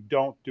if we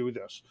don't do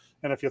this.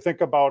 And if you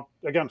think about,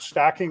 again,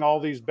 stacking all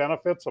these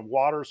benefits of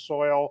water,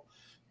 soil,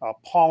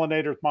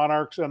 pollinators,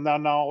 monarchs, and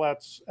then now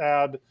let's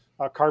add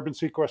carbon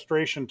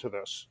sequestration to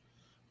this,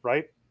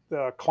 right?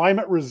 The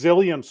climate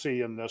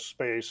resiliency in this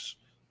space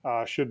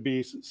should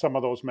be some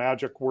of those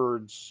magic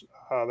words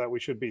that we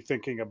should be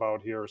thinking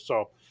about here.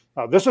 So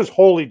this is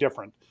wholly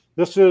different.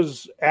 This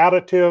is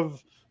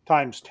additive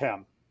times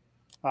 10.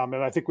 And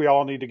I think we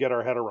all need to get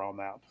our head around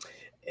that.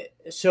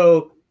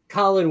 So,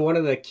 Colin, one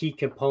of the key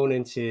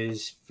components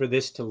is for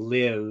this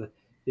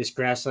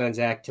Grasslands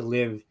Act to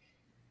live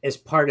as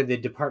part of the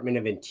Department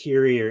of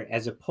Interior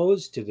as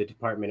opposed to the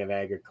Department of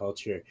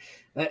Agriculture.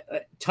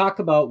 Talk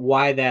about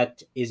why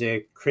that is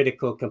a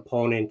critical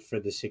component for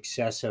the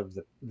success of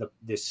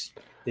this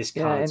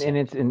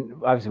concept. And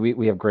obviously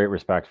we have great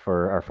respect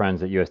for our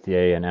friends at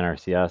USDA and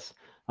NRCS.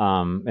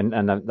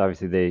 And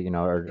obviously they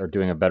are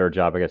doing a better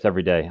job, I guess,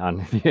 every day on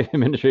the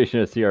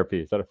administration of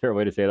CRP. Is that a fair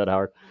way to say that,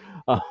 Howard?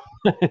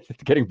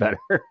 It's getting better.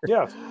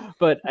 Yes.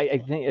 But I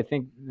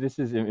think this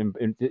is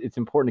it's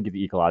important to get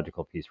the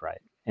ecological piece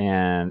right,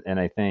 and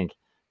I think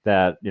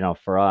that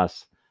for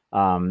us,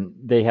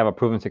 they have a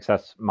proven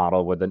success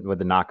model with the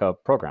NACA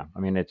program. I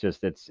mean, it's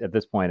at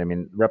this point, I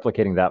mean,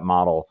 replicating that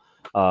model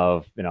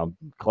of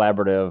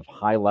collaborative,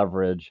 high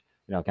leverage,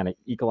 kind of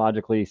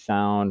ecologically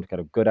sound, kind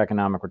of good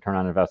economic return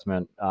on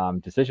investment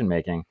decision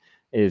making.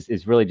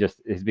 is really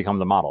just has become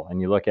the model.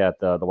 And you look at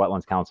the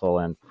Wetlands Council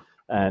and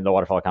the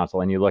Waterfowl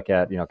Council, and you look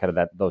at kind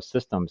of those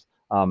systems.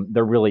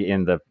 They're really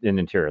in the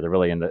interior. They're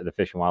really in the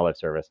Fish and Wildlife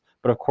Service.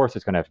 But of course,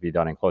 it's going to have to be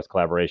done in close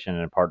collaboration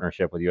and in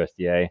partnership with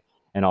USDA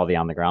and all the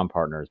on the ground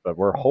partners. But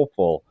we're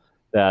hopeful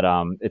that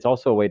it's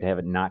also a way to have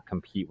it not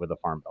compete with the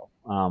Farm Bill.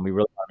 We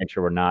really want to make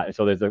sure we're not.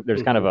 So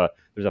there's kind of a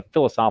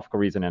philosophical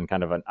reason and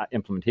kind of an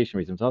implementation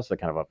reason. It's also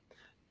kind of a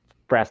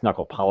brass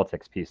knuckle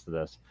politics piece to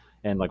this.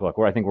 And look,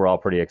 I think we're all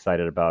pretty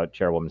excited about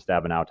Chairwoman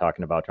Stabenow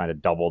talking about trying to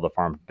double the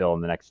Farm Bill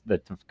in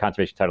the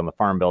conservation title in the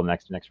Farm Bill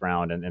next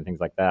round and things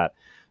like that.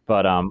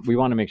 But we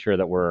want to make sure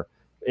that we're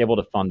able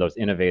to fund those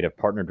innovative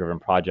partner-driven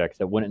projects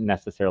that wouldn't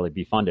necessarily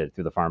be funded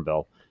through the Farm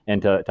Bill.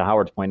 And to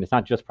Howard's point, it's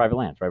not just private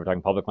lands, right? We're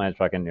talking public lands,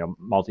 we're talking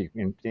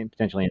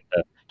potentially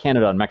into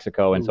Canada and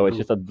Mexico, and so it's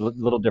just a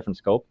little different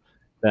scope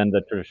than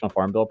the traditional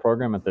Farm Bill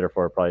program, and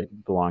therefore it probably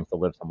belongs to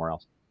live somewhere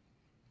else.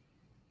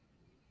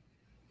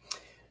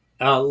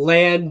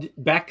 Land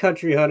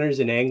backcountry hunters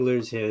and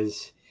anglers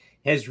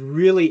has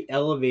really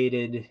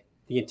elevated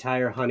the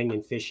entire hunting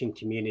and fishing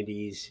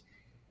community's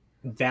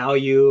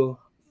value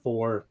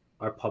for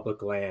our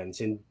public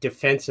lands and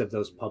defense of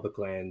those public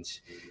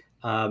lands.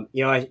 I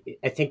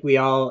think we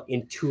all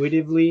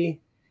intuitively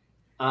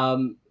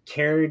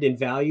cared and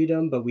valued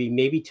them, but we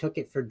maybe took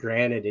it for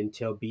granted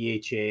until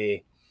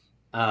BHA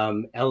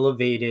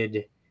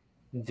elevated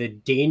the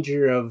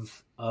danger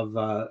of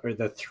or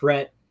the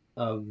threat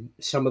of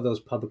some of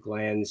those public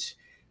lands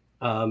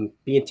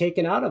being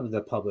taken out of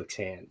the public's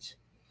hands.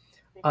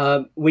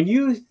 When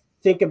you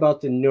think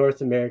about the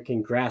North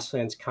American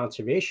Grasslands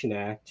Conservation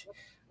Act,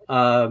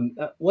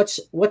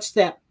 what's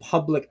that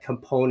public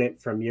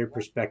component from your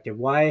perspective?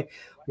 Why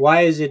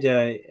is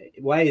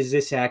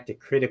this act a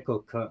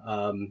critical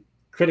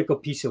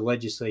piece of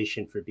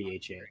legislation for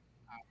BHA?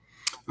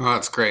 Oh,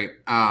 that's great.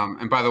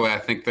 And by the way, I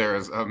think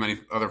there's many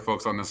other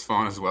folks on this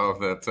phone as well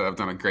that have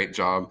done a great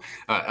job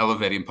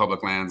elevating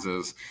public lands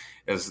as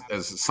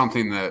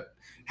something that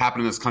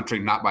happened in this country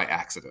not by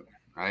accident,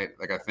 right?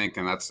 Like I think,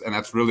 and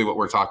that's really what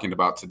we're talking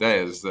about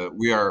today is that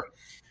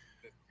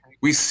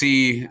we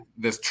see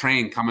this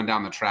train coming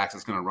down the tracks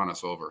that's going to run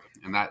us over.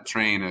 And that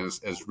train is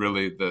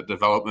really the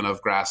development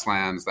of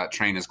grasslands. That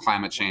train is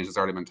climate change that's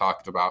already been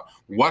talked about.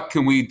 What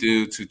can we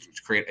do to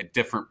create a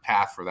different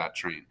path for that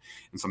train?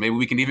 And so maybe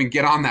we can even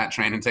get on that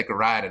train and take a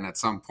ride and at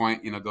some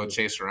point, go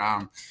chase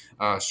around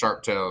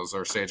sharp-tails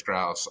or sage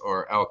grouse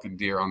or elk and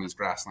deer on these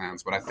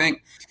grasslands. But I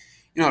think,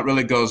 it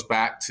really goes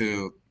back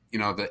to,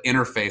 the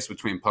interface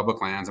between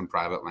public lands and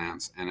private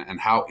lands and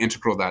how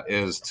integral that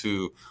is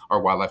to our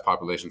wildlife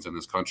populations in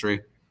this country.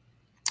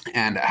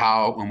 And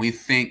how when we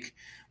think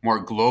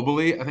more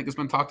globally, I think it's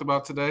been talked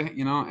about today,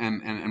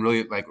 and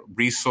really like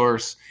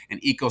resource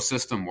and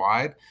ecosystem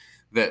wide,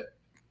 that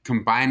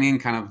combining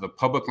kind of the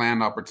public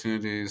land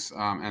opportunities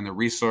and the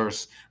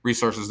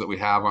resources that we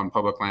have on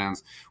public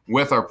lands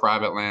with our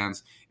private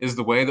lands is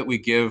the way that we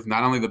give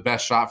not only the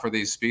best shot for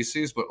these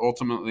species, but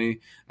ultimately,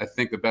 I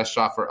think the best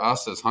shot for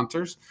us as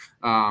hunters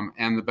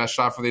and the best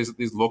shot for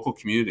these local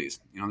communities.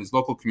 These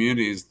local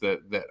communities that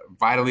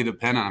vitally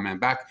depend on them. And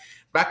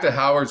back to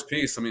Howard's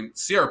piece,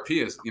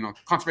 CRP is,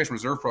 Conservation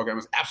Reserve Program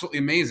is absolutely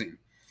amazing.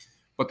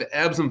 But the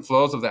ebbs and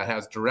flows of that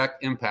has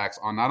direct impacts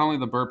on not only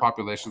the bird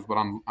populations, but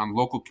on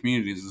local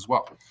communities as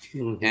well.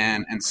 Mm-hmm.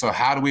 And so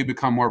how do we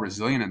become more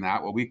resilient in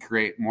that? Well, we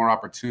create more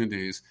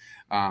opportunities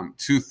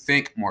to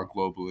think more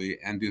globally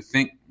and to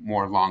think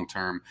more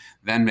long-term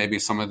than maybe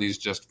some of these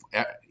just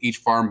each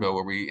farm bill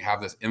where we have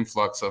this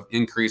influx of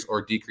increase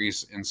or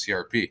decrease in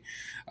CRP.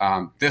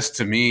 This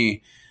to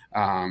me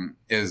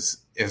is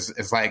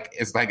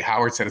like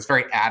Howard said, it's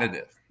very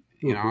additive,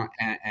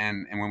 mm-hmm.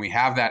 And when we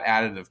have that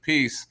additive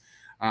piece,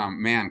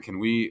 can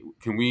we,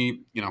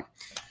 when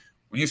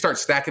you start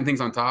stacking things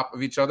on top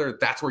of each other,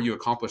 that's where you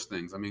accomplish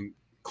things.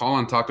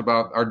 Colin talked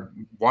about our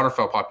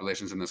waterfowl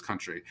populations in this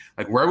country.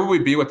 Like, where would we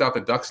be without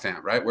the duck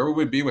stamp, right? Where would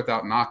we be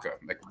without NACA?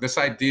 Like, this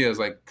idea is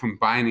like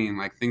combining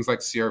like things like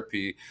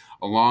CRP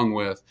along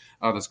with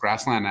this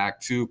Grassland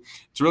Act to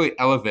really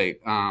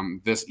elevate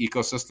this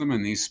ecosystem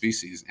and these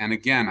species. And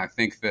again, I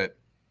think that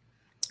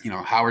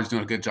Howard's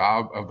doing a good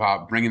job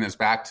about bringing this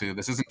back to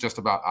this isn't just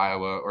about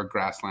Iowa or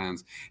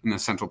grasslands in the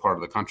central part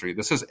of the country.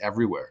 This is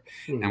everywhere.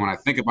 Mm-hmm. And when I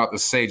think about the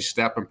sage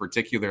steppe in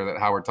particular that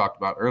Howard talked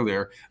about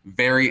earlier,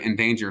 very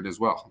endangered as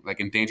well,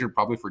 like endangered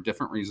probably for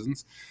different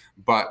reasons.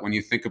 But when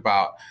you think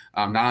about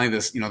not only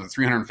this, the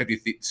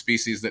 350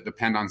 species that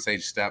depend on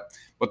sage steppe,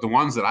 but the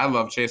ones that I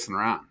love chasing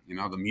around,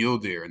 the mule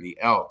deer and the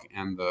elk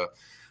and the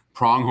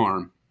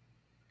pronghorn,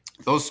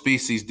 those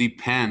species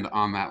depend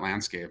on that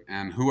landscape.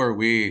 And who are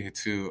we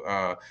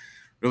to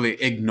really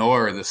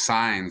ignore the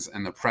signs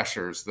and the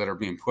pressures that are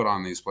being put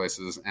on these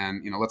places?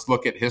 And, let's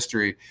look at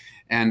history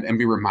and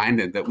be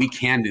reminded that we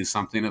can do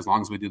something as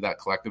long as we do that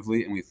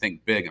collectively and we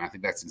think big. And I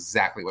think that's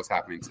exactly what's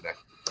happening today.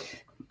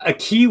 A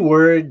key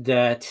word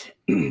that,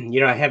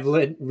 I have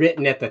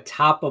written at the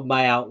top of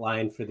my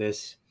outline for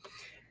this,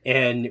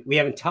 and we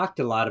haven't talked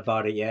a lot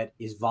about it yet,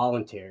 is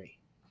voluntary.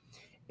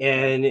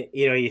 And,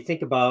 you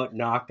think about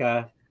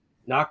NACA,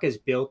 NACA is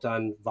built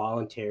on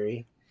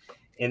voluntary,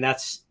 and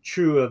that's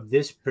true of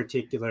this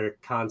particular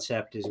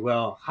concept as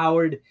well.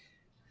 Howard,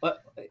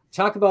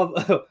 talk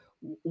about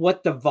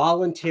what the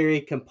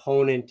voluntary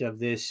component of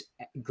this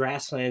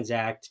Grasslands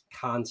Act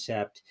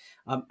concept,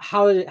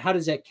 how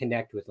does that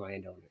connect with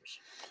landowners?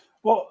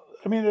 Well,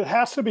 I mean, it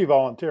has to be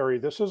voluntary.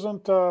 This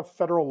isn't a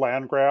federal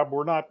land grab.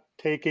 We're not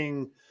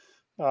taking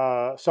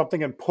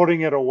something and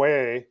putting it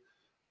away.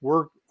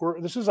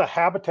 This is a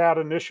habitat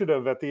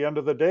initiative at the end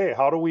of the day.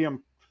 How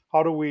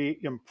do we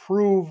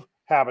improve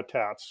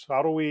habitats?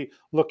 How do we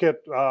look at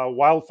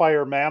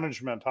wildfire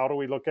management? How do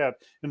we look at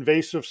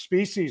invasive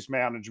species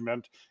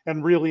management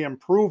and really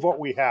improve what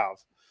we have?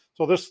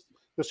 So this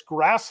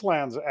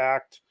Grasslands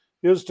Act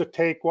is to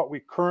take what we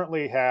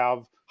currently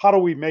have. How do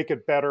we make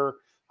it better?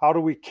 How do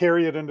we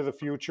carry it into the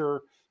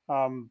future?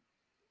 A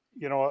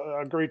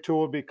great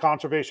tool would be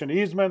conservation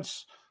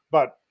easements,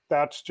 but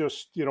that's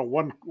just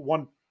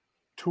one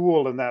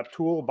tool in that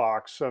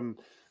toolbox. And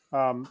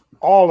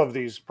all of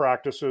these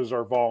practices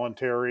are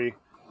voluntary.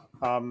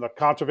 The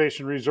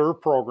Conservation Reserve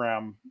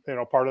Program,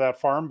 part of that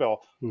Farm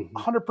Bill,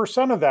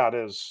 100% of that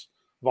is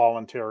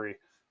voluntary.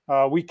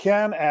 We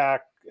can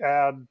add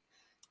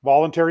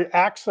voluntary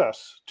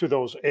access to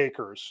those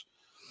acres.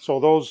 So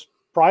those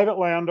private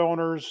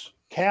landowners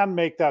can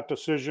make that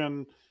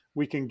decision.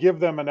 We can give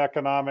them an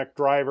economic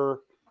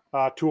driver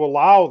to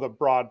allow the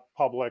broad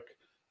public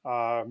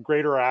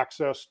greater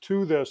access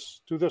to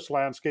this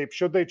landscape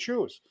should they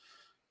choose.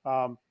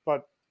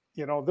 But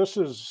this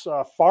is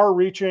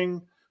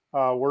far-reaching.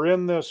 We're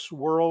in this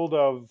world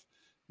of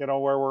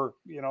where we're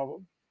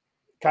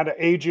kind of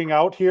aging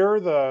out here,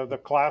 the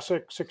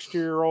classic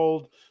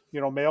 60-year-old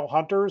male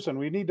hunters, and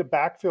we need to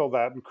backfill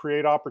that and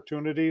create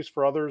opportunities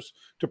for others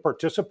to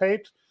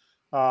participate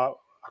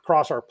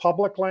across our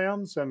public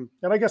lands. And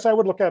I guess I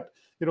would look at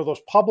those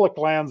public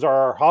lands are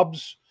our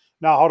hubs.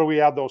 Now, how do we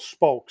add those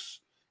spokes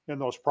in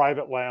those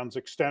private lands,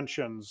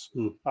 extensions,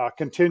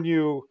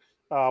 continue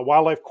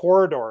wildlife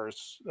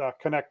corridors,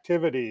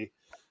 connectivity?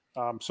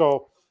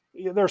 So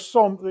there's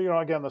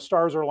again, the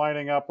stars are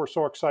lining up. We're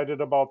so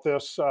excited about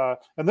this.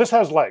 And this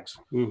has legs.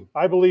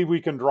 I believe we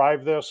can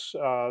drive this.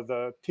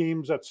 The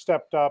teams that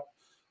stepped up,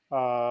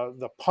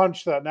 the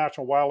punch that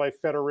National Wildlife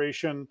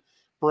Federation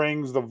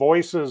brings, the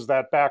voices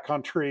that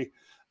backcountry,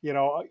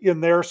 in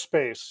their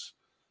space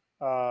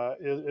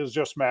is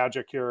just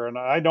magic here. And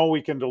I know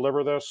we can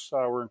deliver this.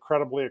 We're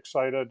incredibly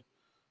excited.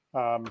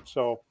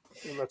 So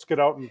let's get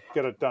out and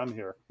get it done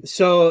here.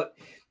 So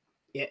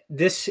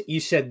you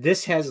said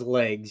this has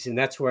legs, and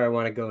that's where I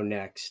want to go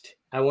next.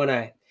 I'll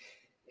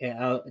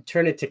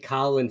turn it to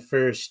Colin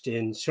first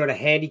and sort of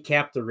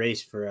handicap the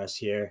race for us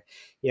here,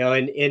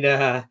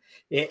 in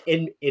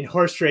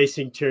horse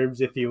racing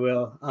terms, if you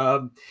will.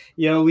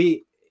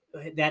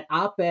 That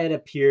op-ed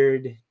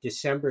appeared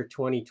December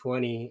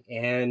 2020,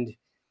 and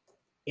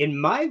in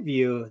my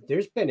view,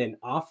 there's been an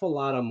awful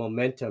lot of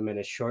momentum in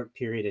a short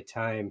period of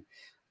time.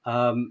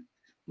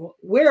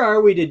 Where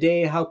are we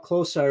today? How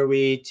close are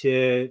we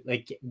to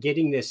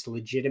getting this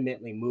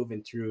legitimately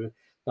moving through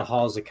the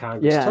halls of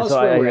Congress? Yeah, so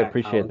I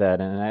appreciate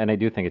that, and I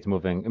do think it's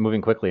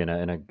moving quickly in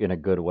a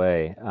good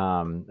way.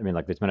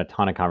 There's been a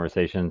ton of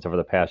conversations over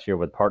the past year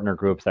with partner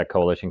groups. That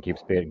coalition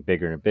keeps getting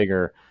bigger and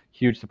bigger.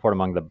 Huge support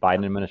among the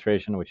Biden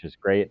administration, which is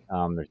great.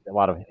 There's a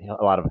lot of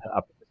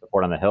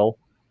support on the Hill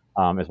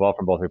as well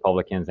from both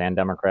Republicans and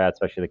Democrats,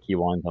 especially the key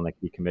ones on the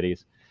key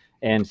committees.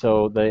 And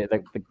so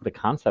the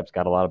concept's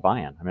got a lot of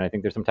buy-in. I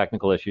think there's some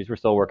technical issues we're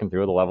still working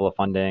through, the level of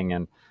funding,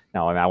 and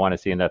I want to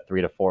see in that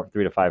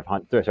 300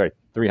 to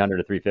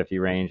 350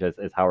 range, as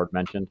Howard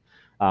mentioned.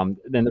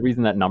 Then the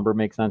reason that number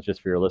makes sense,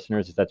 just for your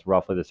listeners, is that's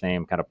roughly the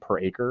same kind of per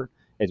acre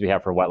as we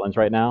have for wetlands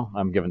right now.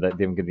 Given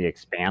the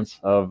expanse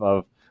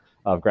of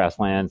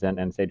grasslands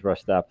and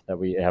sagebrush steppe that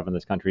we have in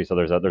this country, so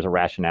there's a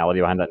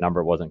rationality behind that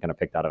number. It wasn't kind of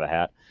picked out of a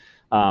hat.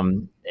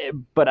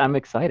 But I'm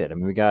excited.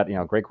 We got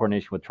great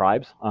coordination with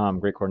tribes,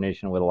 great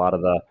coordination with a lot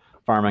of the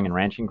farming and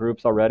ranching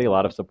groups already, a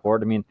lot of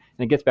support. And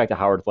it gets back to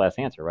Howard's last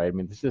answer, right?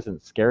 This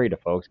isn't scary to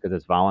folks because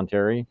it's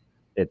voluntary,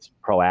 it's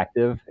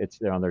proactive, it's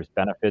there's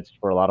benefits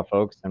for a lot of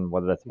folks, and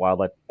whether that's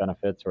wildlife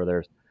benefits or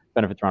there's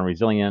benefits around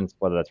resilience,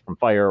 whether that's from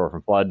fire or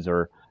from floods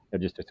or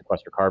just to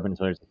sequester carbon.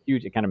 So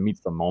it kind of meets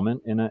the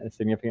moment in a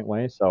significant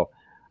way. So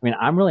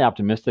I'm really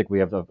optimistic. We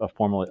have a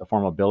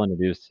formal bill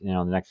introduced, in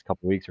the next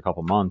couple of weeks or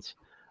couple of months.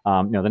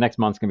 The next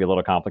month's going to be a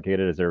little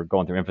complicated as they're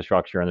going through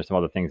infrastructure and there's some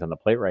other things on the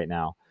plate right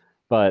now.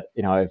 But,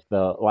 if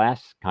the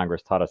last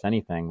Congress taught us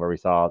anything, where we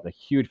saw the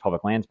huge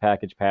public lands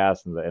package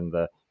pass and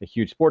the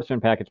huge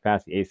sportsman package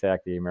pass, the ACE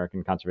Act, the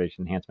American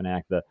Conservation Enhancement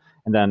Act,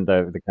 and then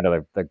the kind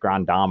of the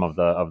grand dame of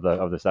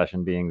the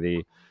session being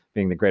the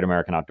Great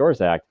American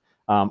Outdoors Act,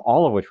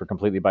 all of which were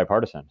completely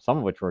bipartisan, some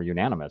of which were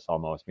unanimous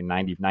almost.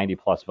 90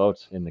 plus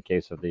votes in the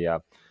case of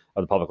the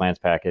public lands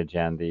package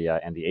and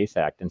the ACE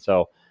Act. And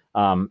so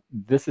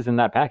this is in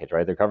that package,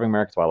 right? They're covering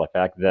America's Wildlife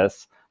Act.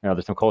 There's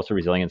some coastal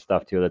resilience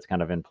stuff too that's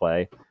kind of in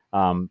play.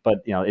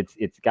 But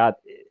it's got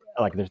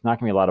there's not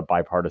going to be a lot of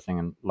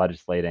bipartisan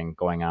legislating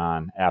going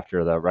on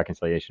after the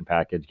reconciliation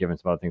package, given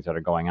some other things that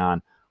are going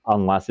on.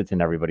 unless it's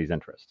in everybody's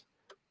interest.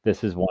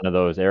 This is one of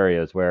those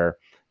areas where,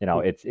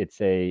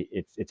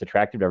 it's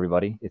attractive to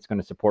everybody. It's going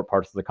to support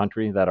parts of the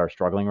country that are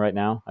struggling right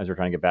now as we're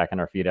trying to get back on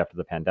our feet after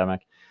the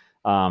pandemic.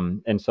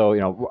 And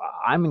so,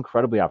 I'm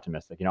incredibly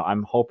optimistic.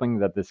 I'm hoping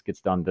that this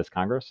gets done this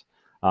Congress.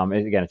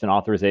 Again, it's an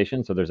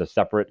authorization, so there's a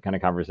separate kind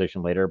of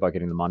conversation later about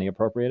getting the money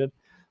appropriated.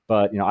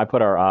 But, I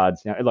put our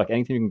odds, look,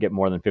 anything you can get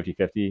more than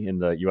 50-50 in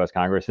the U.S.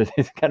 Congress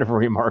is kind of a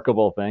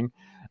remarkable thing.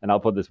 And I'll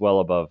put this well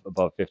above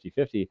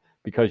 50-50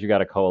 because you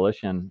got a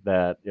coalition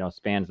that,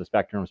 spans the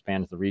spectrum,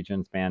 spans the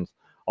region, spans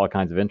all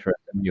kinds of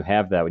interests. And when you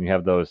have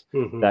those,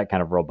 that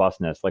kind of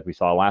robustness, like we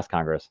saw last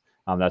Congress,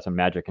 that's when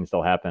magic can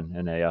still happen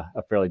in a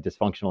fairly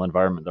dysfunctional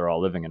environment they're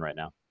all living in right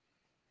now.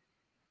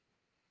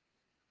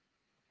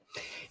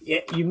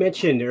 Yeah, you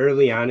mentioned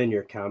early on in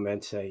your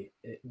comments,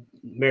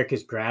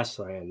 America's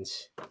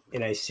grasslands,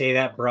 and I say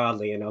that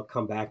broadly, and I'll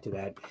come back to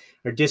that,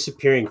 are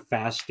disappearing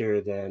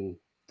faster than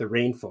the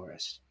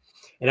rainforest.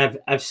 And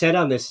I've said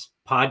on this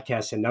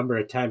podcast a number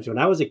of times, when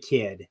I was a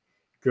kid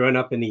growing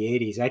up in the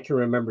 80s, I can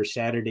remember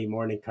Saturday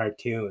morning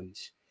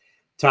cartoons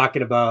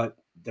talking about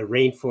the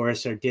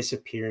rainforests are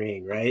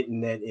disappearing, right?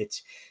 And that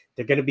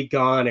they're going to be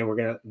gone, and we're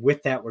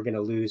going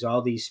to lose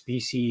all these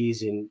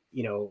species and,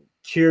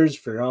 cures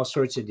for all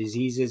sorts of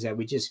diseases that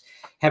we just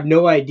have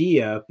no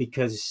idea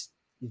because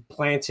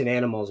plants and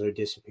animals are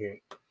disappearing.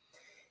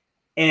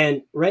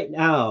 And right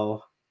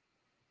now,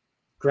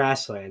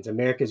 grasslands,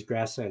 America's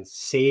grasslands,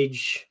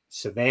 sage,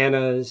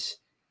 savannas,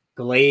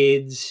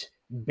 glades,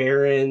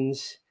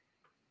 barrens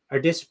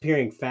are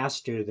disappearing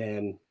faster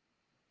than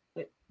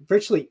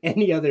virtually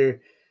any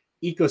other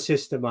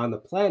ecosystem on the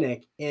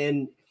planet.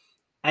 And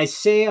I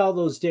say all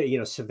those,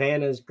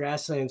 savannas,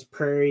 grasslands,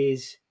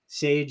 prairies,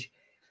 sage,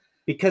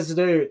 because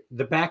they're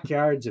the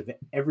backyards of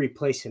every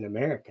place in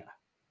America.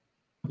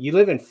 You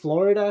live in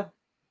Florida,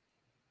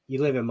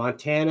 you live in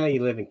Montana,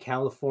 you live in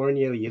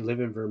California, you live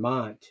in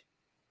Vermont.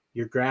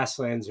 Your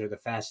grasslands are the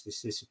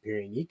fastest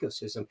disappearing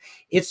ecosystem.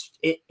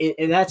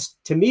 And that's,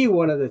 to me,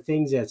 one of the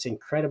things that's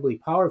incredibly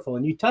powerful.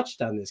 And you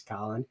touched on this,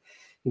 Colin.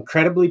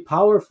 Incredibly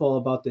powerful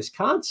about this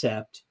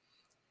concept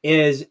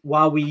is,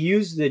 while we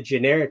use the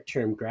generic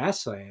term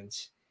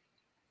grasslands,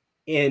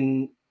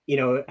 in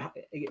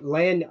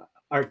land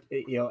are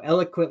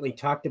eloquently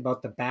talked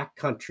about the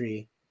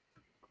backcountry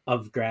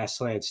of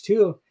grasslands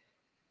too,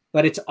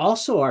 but it's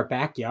also our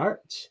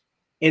backyards,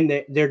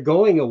 and they're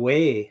going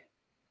away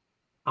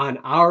on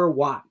our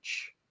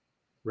watch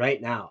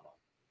right now.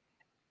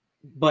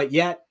 But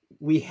yet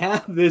we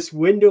have this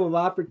window of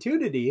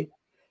opportunity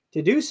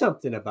to do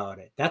something about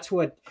it.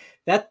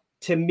 That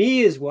to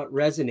me is what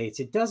resonates.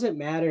 It doesn't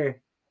matter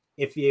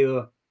if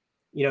you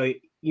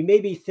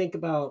maybe think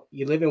about,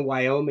 you live in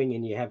Wyoming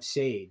and you have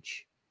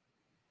sage,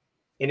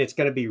 and it's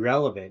going to be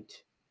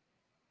relevant.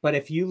 But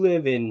if you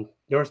live in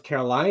North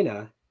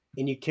Carolina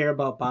and you care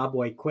about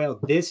bobwhite quail,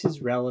 this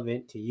is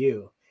relevant to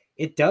you.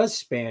 It does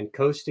span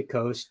coast to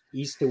coast,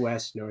 east to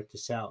west, north to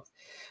south.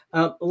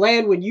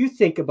 Lan, when you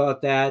think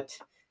about that,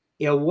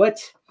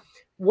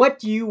 what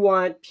do you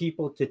want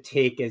people to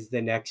take as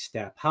the next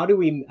step? How do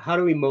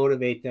we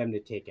motivate them to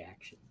take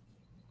action?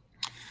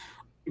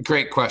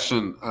 Great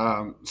question.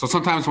 So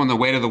sometimes when the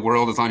weight of the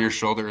world is on your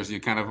shoulders, you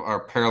kind of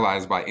are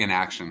paralyzed by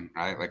inaction,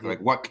 right?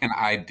 Like what can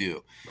I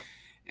do?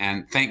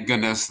 And thank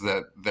goodness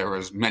that there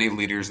was many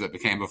leaders that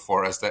became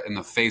before us that, in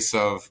the face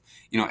of,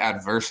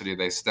 adversity,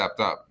 they stepped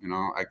up.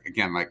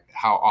 Like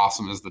how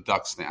awesome is the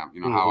duck stamp?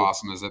 How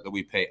awesome is it that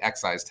we pay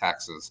excise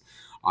taxes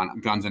on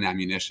guns and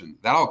ammunition?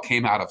 That all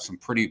came out of some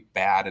pretty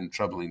bad and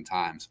troubling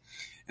times.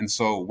 And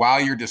so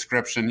while your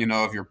description,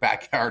 of your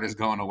backyard is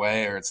going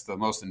away, or it's the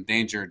most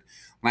endangered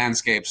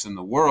landscapes in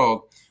the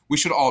world, we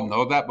should all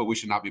know that, but we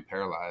should not be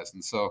paralyzed.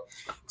 And so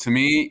to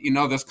me,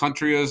 this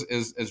country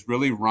is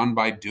really run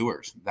by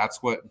doers.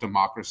 That's what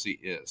democracy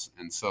is.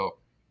 And so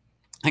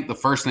I think the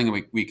first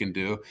thing we can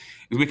do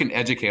is we can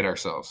educate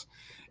ourselves.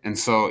 And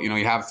so,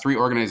 you have three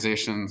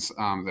organizations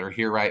that are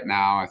here right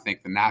now. I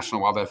think the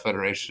National Wildlife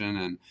Federation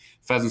and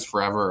Pheasants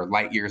Forever are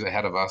light years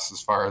ahead of us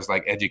as far as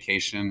like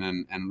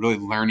education and really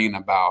learning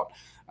about,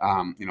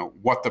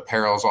 what the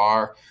perils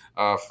are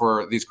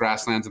for these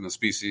grasslands and the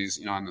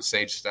species, and the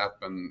sage steppe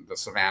and the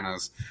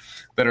savannas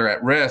that are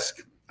at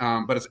risk.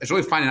 But it's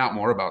really finding out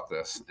more about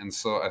this. And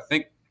so I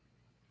think,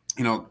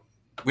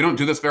 we don't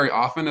do this very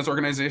often as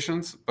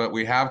organizations, but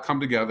we have come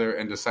together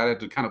and decided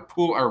to kind of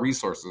pool our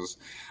resources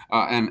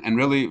and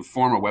really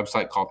form a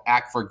website called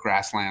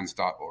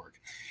actforgrasslands.org.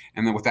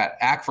 And then with that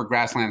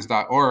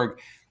actforgrasslands.org,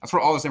 that's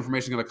where all this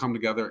information is going to come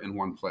together in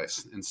one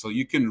place. And so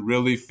you can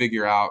really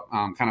figure out,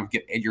 kind of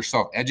get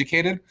yourself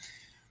educated.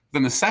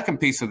 Then the second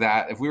piece of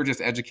that, if we were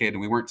just educated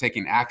and we weren't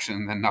taking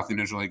action, then nothing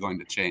is really going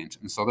to change.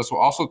 And so this will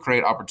also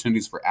create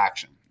opportunities for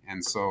action.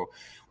 And so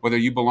whether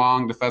you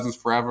belong to Pheasants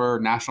Forever,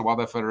 National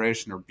Wildlife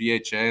Federation, or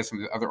BHA, some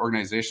of the other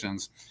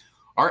organizations,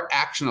 our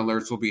action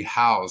alerts will be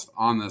housed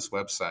on this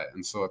website.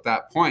 And so at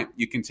that point,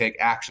 you can take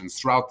actions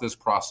throughout this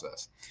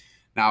process.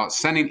 Now,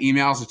 sending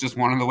emails is just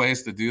one of the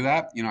ways to do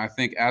that. I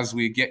think as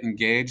we get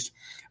engaged,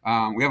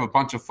 we have a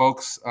bunch of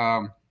folks,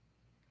 that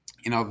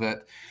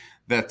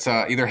that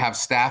either have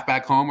staff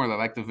back home or they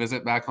like to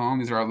visit back home.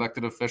 These are our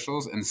elected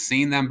officials, and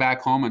seeing them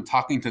back home and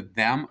talking to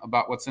them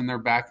about what's in their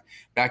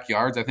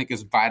backyards, I think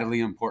is vitally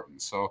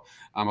important. So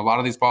a lot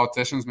of these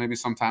politicians maybe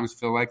sometimes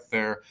feel like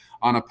they're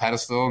on a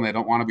pedestal and they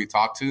don't want to be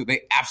talked to.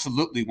 They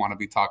absolutely want to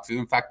be talked to.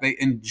 In fact, they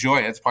enjoy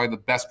it. It's probably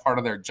the best part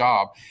of their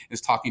job is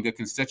talking to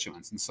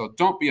constituents. And so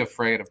don't be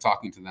afraid of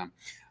talking to them.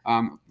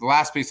 The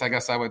last piece I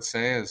guess I would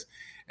say is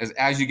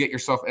as you get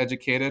yourself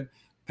educated,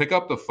 pick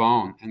up the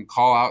phone and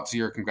call out to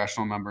your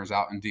congressional members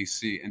out in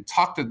DC and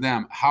talk to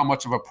them how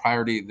much of a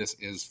priority this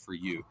is for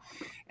you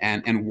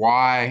and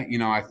why,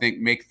 I think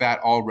make that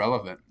all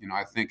relevant.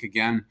 I think,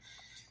 again,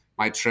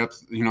 my trip,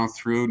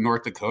 through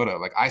North Dakota,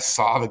 like I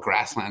saw the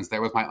grasslands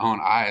there with my own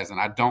eyes, and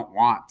I don't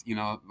want,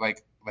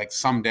 like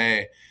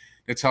someday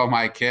to tell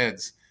my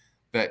kids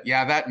that,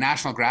 yeah, that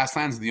national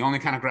grasslands is the only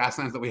kind of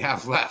grasslands that we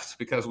have left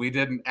because we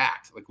didn't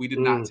act, like we did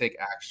not take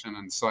action.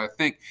 And so I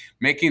think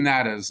making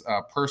that as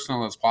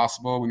personal as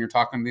possible when you're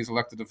talking to these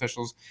elected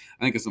officials,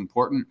 I think is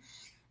important.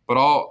 But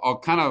I'll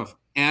kind of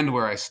end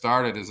where I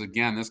started is,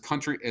 again, this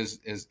country is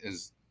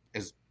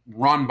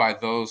run by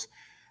those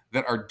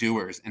that are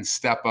doers and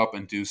step up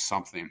and do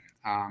something.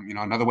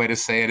 Another way to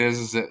say it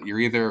is that you're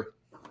either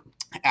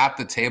at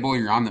the table or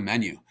you're on the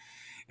menu.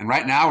 And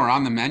right now we're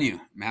on the menu,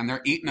 man.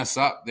 They're eating us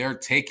up. They're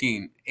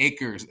taking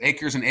acres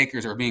and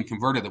acres are being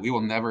converted that we will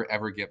never,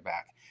 ever get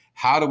back.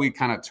 How do we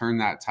kind of turn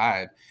that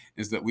tide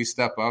is that we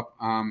step up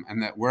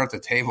and that we're at the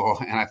table.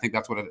 And I think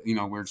that's what,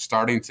 we're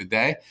starting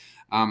today,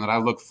 that I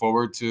look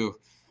forward to,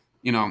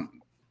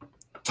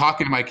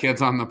 talking to my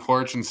kids on the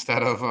porch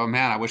instead of, oh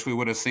man, I wish we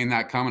would have seen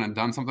that coming and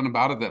done something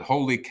about it. That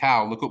holy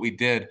cow, look what we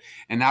did.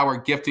 And now we're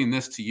gifting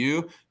this to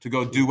you to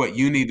go do what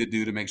you need to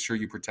do to make sure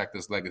you protect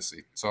this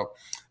legacy. So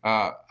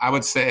I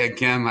would say,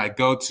 again,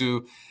 go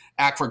to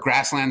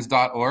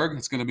actforgrasslands.org.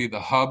 It's going to be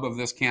the hub of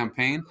this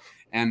campaign.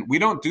 And we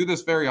don't do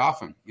this very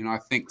often. I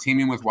think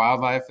Teaming with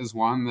Wildlife is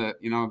one that,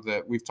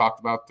 that we've talked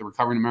about, the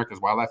Recovering America's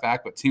Wildlife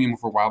Act, but Teaming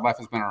for Wildlife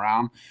has been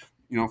around,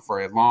 for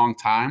a long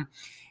time.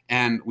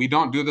 And we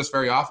don't do this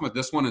very often, but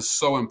this one is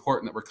so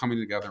important that we're coming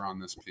together on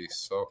this piece.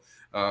 So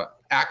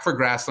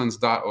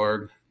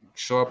actforgrasslands.org,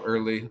 show up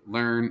early,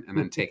 learn, and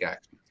then take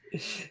action.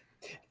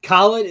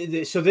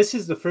 Colin, so this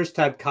is the first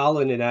time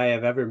Colin and I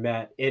have ever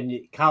met. And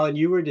Colin,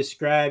 you were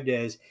described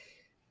as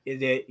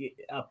a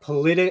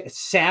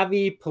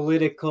savvy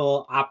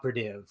political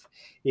operative,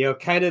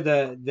 kind of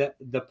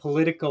the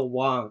political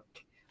wonk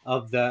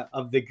of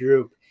the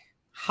group.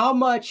 How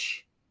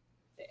much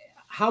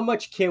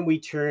can we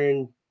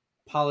turn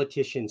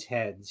politicians'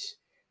 heads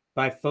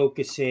by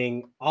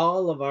focusing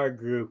all of our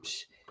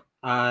groups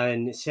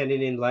on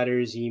sending in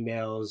letters,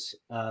 emails,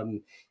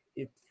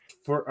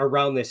 for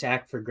around this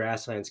Act for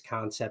Grasslands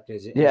concept?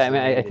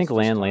 I think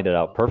Land laid it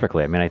out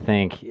perfectly. I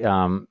think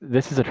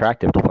this is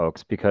attractive to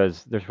folks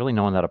because there's really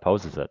no one that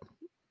opposes it.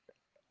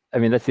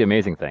 That's the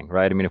amazing thing,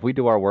 right? If we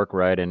do our work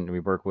right and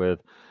we work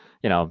with,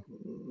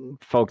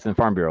 folks in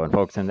Farm Bureau and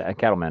folks in the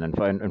cattlemen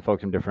and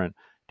folks from different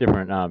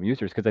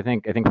users, because I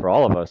think for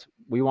all of us,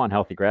 we want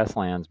healthy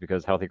grasslands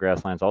because healthy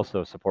grasslands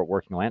also support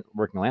working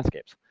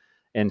landscapes.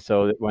 And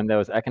so when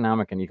those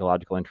economic and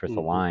ecological interests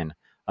align,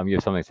 you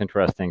have something that's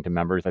interesting to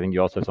members. I think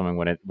you also have something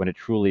when it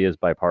truly is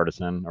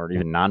bipartisan or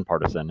even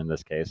nonpartisan in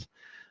this case.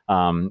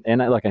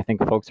 I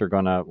think folks are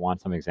going to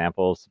want some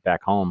examples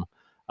back home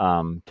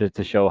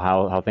to show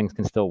how things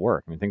can still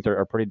work. Things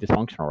are pretty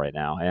dysfunctional right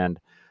now. And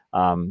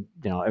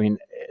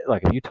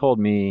if you told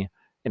me,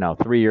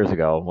 3 years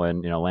ago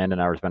when, Land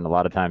and I were spending a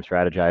lot of time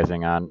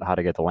strategizing on how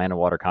to get the Land and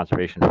Water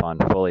Conservation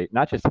Fund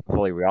not just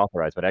fully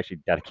reauthorized, but actually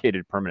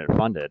dedicated, permanent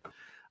funded.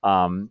 He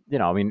and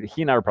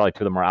I were probably two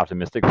of the more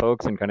optimistic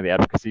folks in kind of the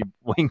advocacy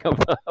wing of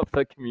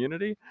the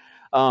community.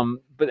 But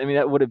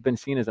that would have been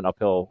seen as an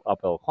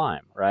uphill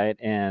climb, right?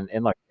 And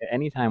look,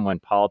 anytime when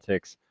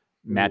politics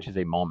matches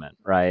a moment,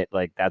 right?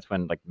 That's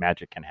when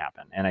magic can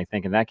happen. And I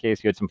think in that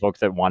case, you had some folks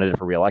that wanted it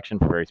for re-election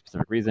for very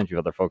specific reasons. You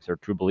had other folks that are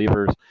true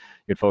believers.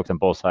 You had folks on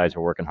both sides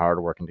who are working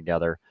hard, working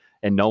together,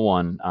 and no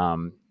one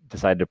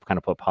decided to kind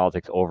of put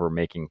politics over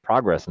making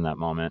progress in that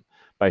moment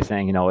by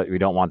saying, we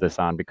don't want this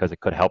on because it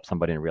could help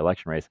somebody in a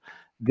re-election race.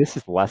 This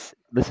is less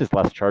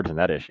charged than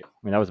that issue.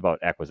 That was about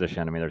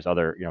acquisition. There's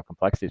other,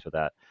 complexities with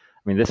that.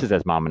 This is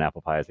as mom and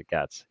apple pie as it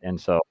gets.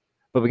 And so,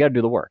 but we got to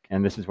do the work.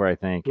 And this is where I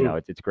think,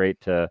 it's great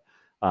to,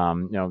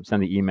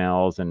 send the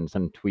emails and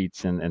send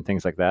tweets and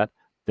things like that.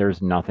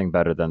 There's nothing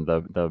better than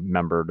the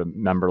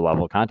member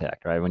level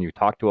contact, right? When you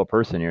talk to a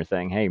person, you're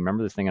saying, hey,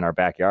 remember this thing in our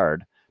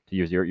backyard, to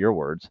use your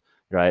words,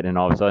 right? And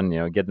all of a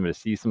sudden, get them to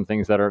see some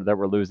things that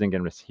we're losing, get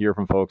them to hear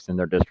from folks in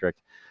their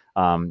district.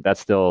 That's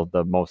still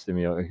the most,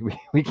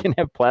 we can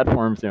have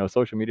platforms,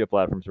 social media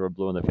platforms who are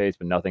blue in the face,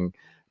 but nothing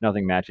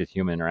matches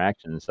human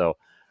interaction. And so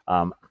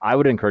I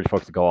would encourage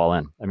folks to go all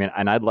in.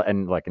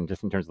 And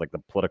just in terms of the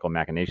political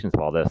machinations of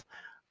all this,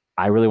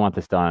 I really want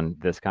this done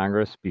this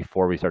Congress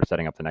before we start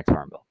setting up the next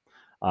Farm Bill.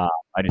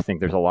 I just think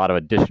there's a lot of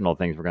additional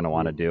things we're going to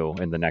want to do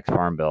in the next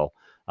Farm Bill.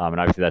 And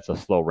obviously that's a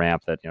slow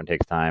ramp that,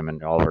 takes time,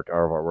 and all of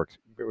our works,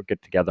 we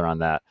get together on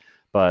that.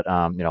 But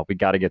we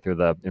got to get through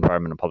the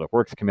Environment and Public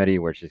Works Committee,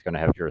 where she's going to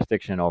have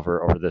jurisdiction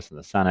over this in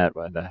the Senate,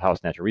 the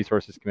House Natural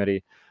Resources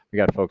Committee. We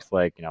got folks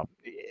like,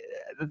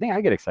 the thing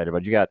I get excited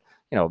about, you got,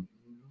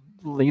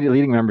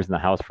 leading members in the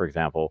House, for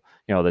example,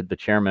 the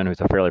chairman,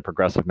 who's a fairly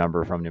progressive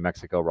member from New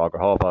Mexico, Raul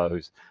Grijalva,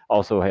 who's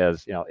also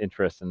has,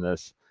 interest in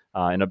this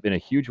in a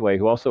huge way,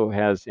 who also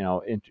has,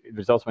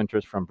 there's also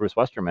interest from Bruce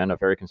Westerman, a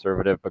very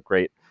conservative but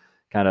great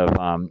kind of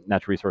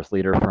natural resource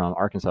leader from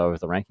Arkansas, who's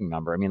the ranking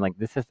member. I mean, like,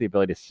 this has the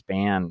ability to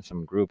span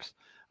some groups.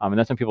 And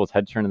that's when people's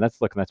heads turn, and that's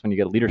when you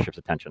get leadership's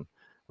attention.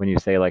 When you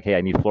say, like, hey,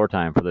 I need floor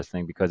time for this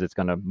thing because it's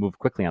going to move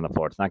quickly on the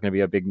floor. It's not going to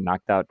be a big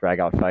knocked out,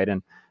 drag out fight.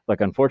 And like,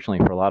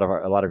 unfortunately for a lot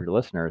of your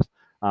listeners,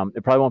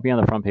 it probably won't be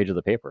on the front page of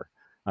the paper.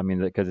 I mean,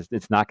 because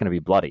it's not going to be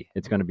bloody.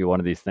 It's going to be one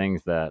of these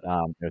things that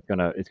it's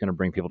going to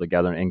bring people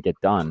together and get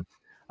done.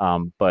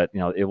 But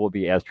it will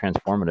be as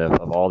transformative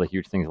of all the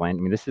huge things. I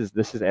mean, this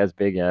is as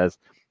big as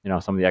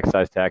some of the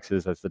excise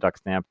taxes. That's the duck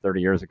stamp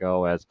 30 years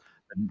ago, as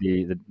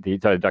the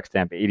duck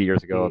stamp 80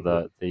 years ago,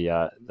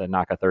 the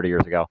NACA 30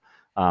 years ago.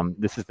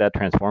 This is that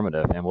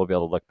transformative, and we'll be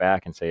able to look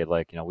back and say,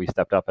 like, we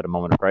stepped up at a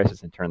moment of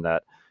crisis and turned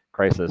that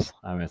crisis,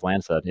 as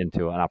Lance said,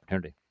 into an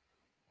opportunity.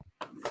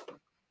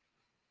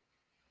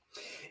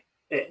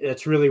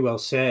 That's really well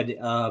said.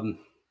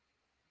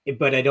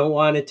 But I don't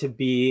want it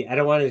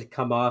to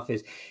come off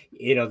as,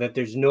 that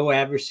there's no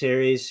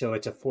adversaries, so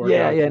it's a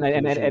foregone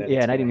conclusion. And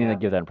I didn't mean to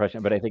give that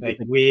impression, but I think, like,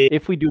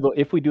 if we do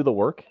the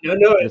work,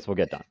 this will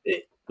get done.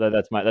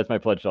 That's my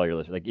pledge to all your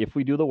listeners. Like, if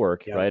we do the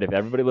work, right? If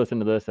everybody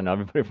listened to this, and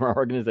everybody from our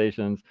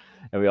organizations,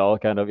 and we all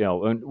kind of,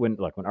 when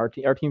our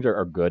teams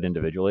are good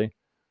individually,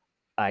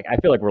 I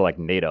feel like we're like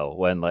NATO.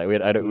 When like we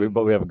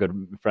have a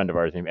good friend of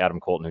ours named Adam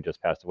Colton, who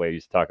just passed away. He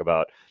used to talk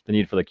about the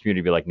need for the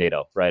community to be like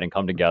NATO, right, and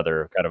come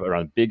together kind of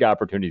around big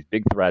opportunities,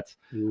 big threats,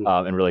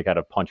 and really kind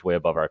of punch way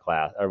above our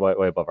class.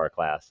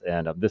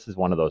 And this is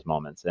one of those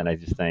moments. And I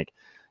just think,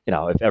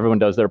 if everyone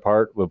does their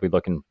part, we'll be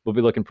looking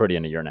pretty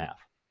in a year and a half.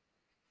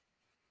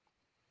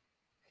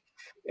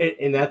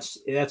 And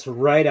that's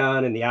right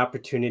on, and the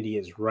opportunity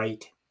is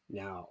right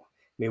now. I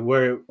mean,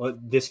 we're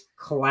this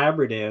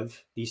collaborative,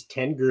 these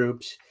 10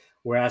 groups.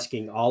 We're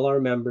asking all our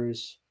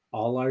members,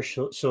 all our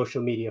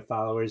social media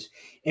followers,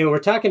 and we're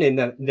talking in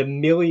the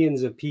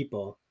millions of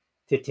people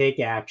to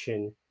take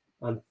action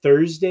on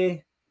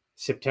Thursday,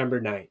 September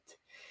 9th.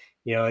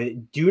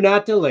 Do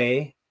not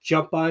delay.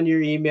 Jump on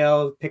your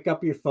email, pick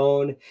up your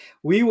phone.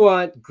 We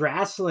want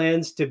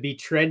Grasslands to be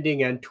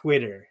trending on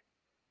Twitter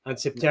on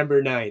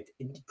September 9th.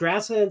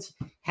 Grasslands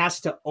has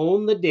to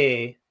own the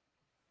day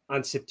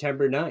on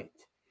September 9th.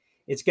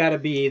 It's got to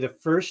be the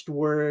first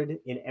word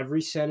in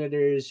every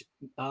senator's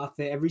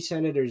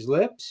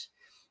lips,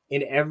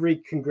 in every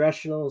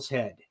congressional's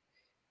head.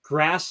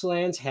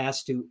 Grasslands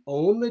has to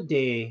own the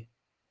day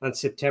on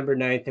September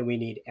 9th, and we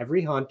need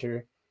every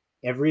hunter,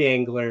 every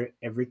angler,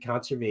 every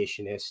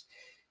conservationist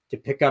to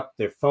pick up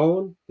their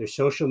phone, their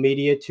social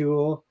media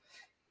tool,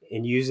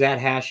 and use that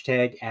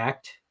hashtag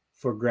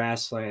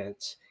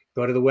 #ActForGrasslands.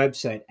 Go to the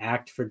website,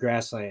 Act for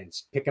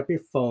Grasslands. Pick up your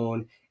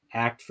phone,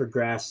 Act for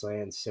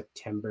Grasslands,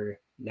 September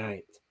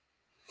 9th.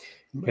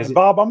 And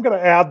Bob, I'm going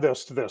to add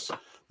this to this.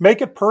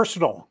 Make it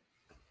personal.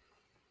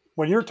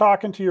 When you're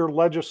talking to your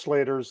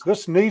legislators,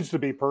 this needs to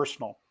be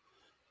personal.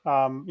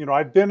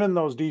 I've been in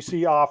those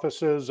DC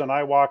offices, and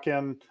I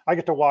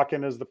get to walk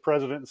in as the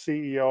president and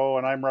CEO,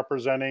 and I'm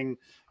representing,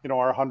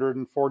 our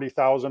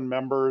 140,000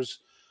 members.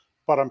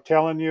 But I'm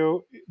telling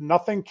you,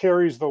 nothing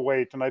carries the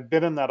weight. And I've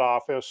been in that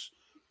office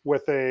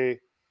with a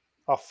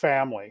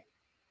family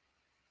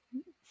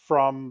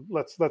from,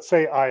 let's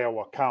say,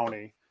 Iowa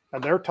County,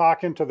 and they're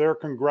talking to their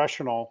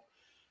congressional.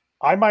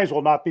 I might as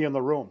well not be in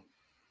the room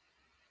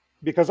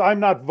because I'm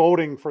not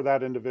voting for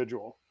that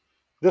individual.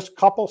 This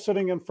couple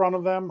sitting in front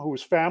of them,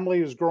 whose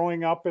family is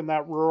growing up in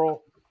that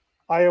rural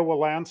Iowa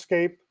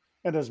landscape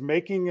and is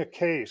making a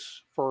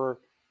case for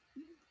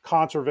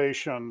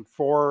conservation,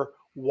 for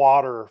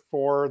water,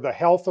 for the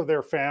health of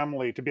their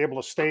family, to be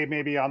able to stay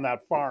maybe on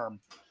that farm.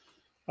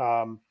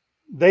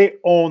 They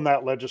own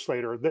that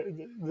legislator.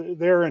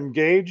 They're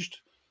engaged.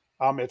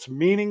 It's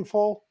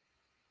meaningful.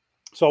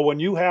 So when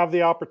you have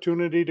the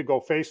opportunity to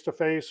go face to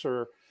face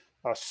or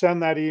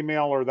send that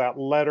email or that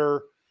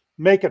letter,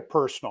 make it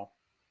personal.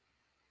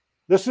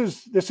 This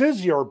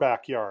is your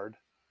backyard,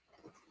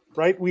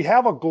 right? We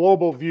have a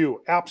global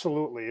view,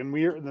 absolutely,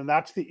 and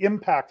that's the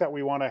impact that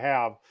we want to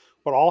have.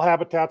 But all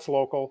habitat's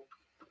local.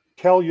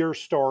 Tell your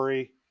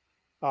story.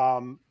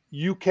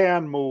 You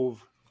can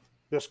move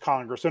this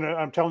Congress, and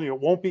I'm telling you, it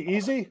won't be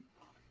easy.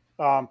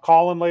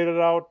 Colin laid it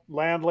out,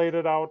 Land laid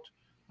it out,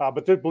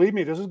 but believe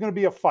me, this is going to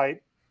be a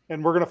fight,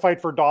 and we're going to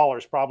fight for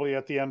dollars probably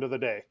at the end of the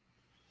day,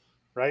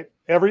 right?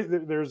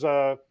 There's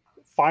a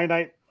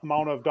finite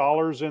amount of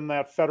dollars in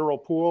that federal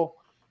pool.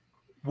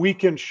 We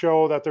can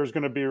show that there's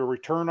going to be a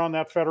return on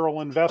that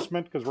federal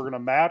investment because we're going to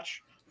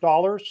match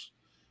dollars.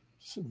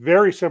 It's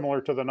very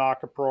similar to the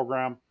NACA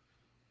program.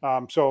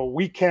 So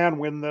we can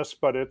win this,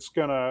 but it's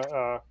going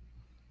to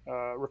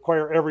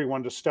require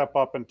everyone to step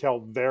up and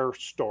tell their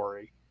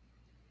story.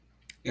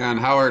 Yeah, and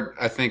Howard,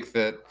 I think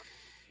that,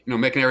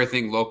 making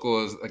everything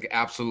local is like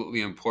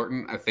absolutely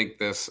important. I think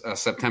this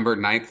September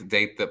 9th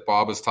date that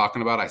Bob is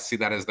talking about, I see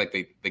that as like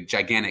the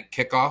gigantic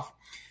kickoff.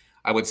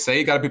 I would say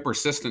you got to be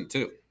persistent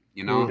too,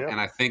 and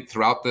I think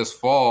throughout this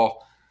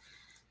fall,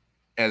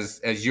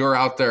 as you're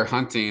out there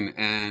hunting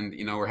and,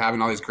 we're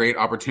having all these great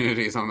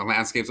opportunities on the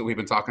landscapes that we've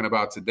been talking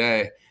about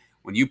today,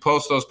 when you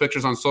post those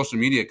pictures on social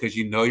media, because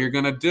you're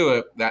going to do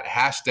it, that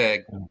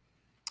hashtag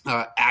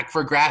Act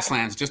for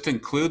Grasslands, just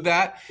include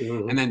that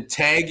and then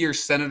tag your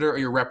senator or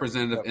your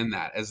representative in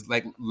that. As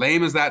like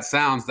lame as that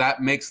sounds,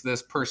 that makes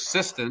this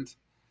persistent.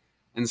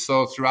 And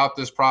so throughout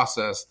this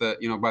process that,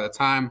 by the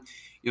time,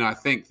 I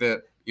think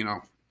that,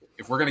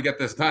 if we're going to get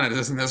this done, it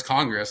is in this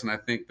Congress. And I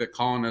think that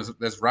Colin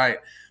is right.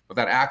 But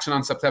that action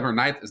on September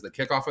 9th is the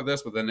kickoff of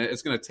this, but then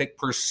it's going to take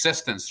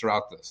persistence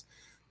throughout this.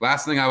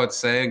 Last thing I would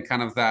say, and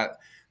kind of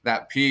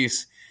that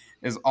piece,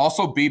 is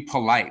also be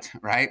polite,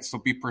 right? So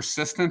be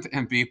persistent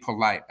and be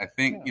polite. I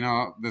think,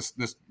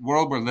 this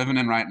world we're living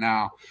in right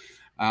now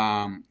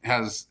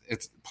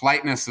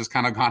politeness has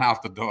kind of gone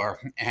out the door.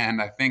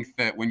 And I think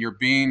that when you're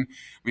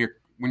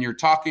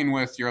talking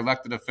with your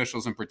elected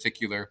officials in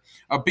particular,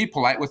 be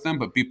polite with them,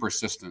 but be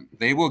persistent.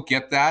 They will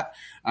get that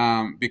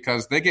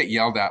because they get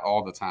yelled at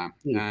all the time.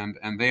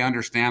 And they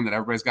understand that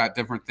everybody's got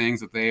different things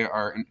that they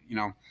are,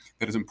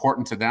 that is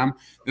important to them.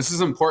 This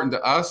is important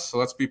to us. So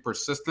let's be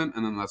persistent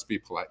and then let's be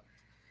polite.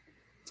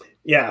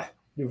 Yeah,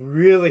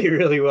 really,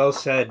 really well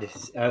said.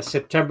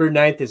 September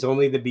 9th is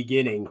only the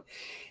beginning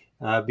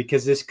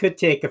because this could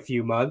take a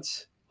few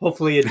months.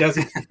 Hopefully it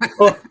doesn't.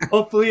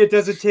 Hopefully it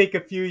doesn't take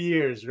a few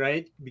years,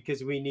 right?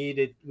 Because we need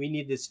it. We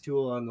need this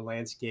tool on the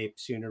landscape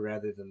sooner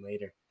rather than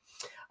later.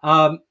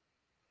 I'll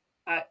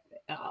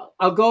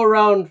go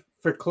around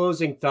for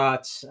closing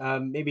thoughts.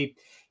 Maybe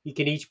you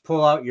can each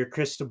pull out your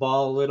crystal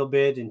ball a little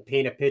bit and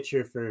paint a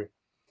picture for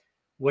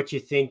what you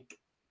think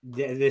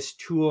this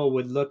tool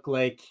would look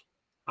like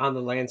on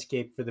the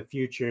landscape for the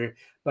future.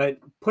 But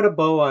put a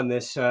bow on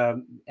this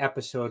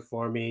episode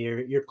for me.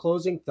 Your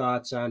closing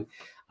thoughts on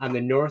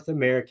the North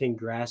American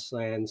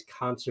Grasslands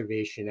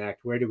Conservation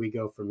Act. Where do we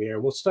go from here?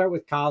 We'll start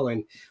with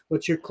Colin.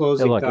 What's your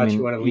closing thoughts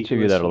you want to leave? Each of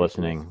you that are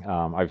listening,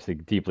 obviously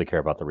deeply care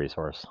about the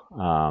resource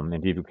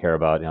and deeply care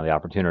about, the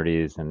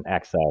opportunities and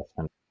access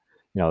and,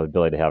 the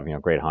ability to have,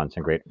 great hunts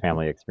and great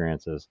family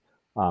experiences.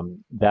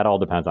 That all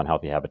depends on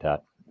healthy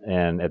habitat.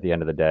 And at the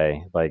end of the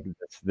day, like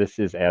this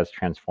is as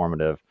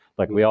transformative.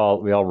 Like we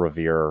all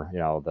revere,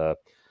 the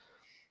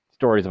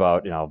stories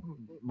about,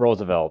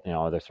 Roosevelt,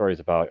 the stories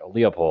about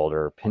Leopold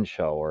or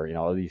Pinchot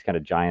or, these kind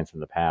of giants in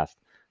the past.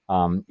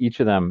 Each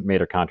of them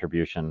made a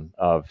contribution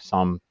of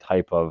some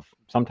type of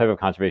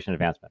conservation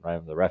advancement,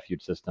 right? The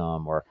refuge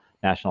system or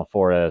national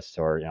forests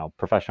or,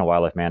 professional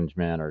wildlife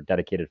management or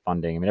dedicated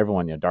funding. I mean,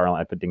 everyone, Darling,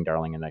 I put Ding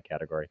Darling in that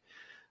category.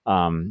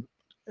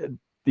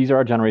 These are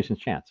our generation's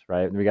chance,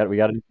 right? We got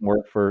to do some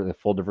work for the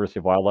full diversity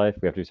of wildlife.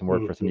 We have to do some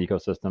work for some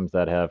ecosystems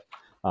that have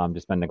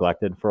just been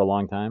neglected for a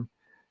long time.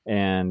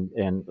 And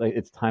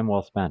it's time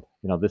well spent.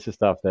 This is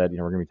stuff that, we're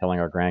going to be telling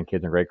our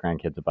grandkids and great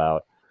grandkids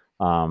about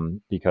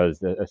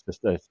because a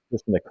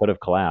system that could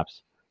have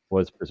collapsed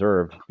was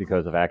preserved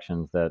because of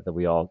actions that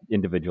we all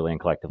individually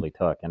and collectively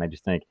took. And I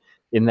just think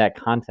in that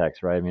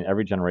context, right, I mean,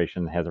 every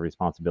generation has a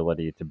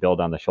responsibility to build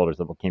on the shoulders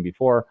of what came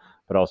before,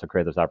 but also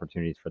create those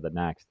opportunities for the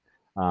next.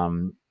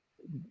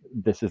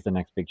 This is the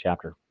next big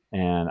chapter.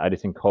 And I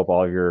just hope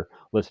all of your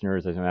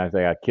listeners, they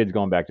got kids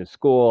going back to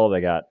school,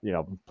 they got,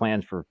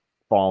 plans for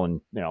fall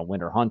and,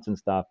 winter hunts and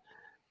stuff,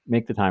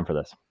 make the time for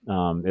this.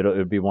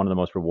 It'll be one of the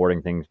most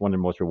rewarding things, one of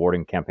the most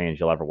rewarding campaigns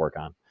you'll ever work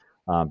on.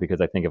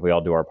 Because I think if we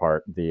all do our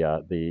part,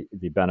 the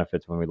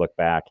benefits when we look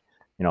back,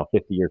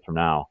 50 years from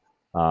now,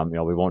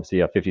 we won't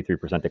see a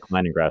 53%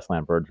 decline in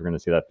grassland birds. We're going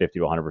to see that 50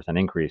 to 100%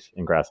 increase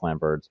in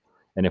grassland birds.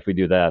 And if we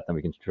do that, then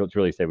we can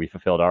truly say we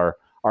fulfilled our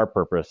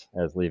purpose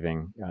as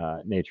leaving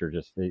nature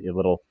just a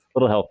little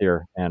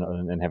healthier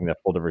and having that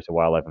full diversity of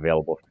wildlife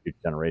available for future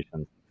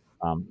generations.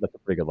 That's a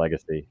pretty good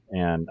legacy.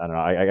 And I don't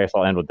know, I guess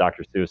I'll end with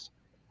Dr. Seuss.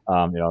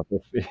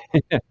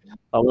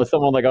 Unless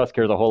someone like us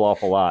cares a whole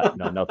awful lot,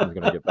 nothing's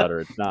going to get better.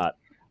 It's not.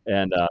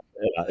 And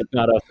it's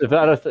not us. It's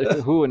not us.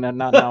 It's who and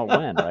not now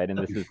when, right? And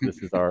this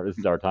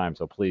is our time.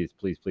 So please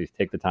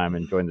take the time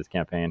and join this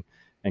campaign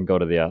and go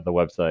to the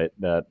website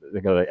go to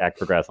the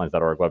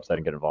actforgrasslands.org website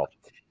and get involved.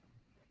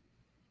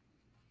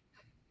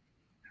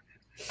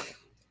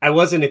 I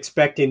wasn't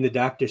expecting the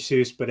Dr.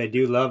 Seuss, but I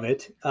do love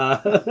it.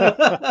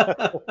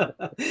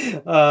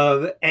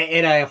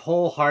 And I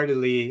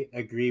wholeheartedly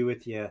agree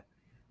with you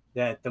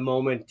that the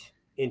moment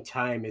in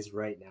time is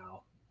right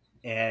now.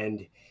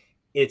 And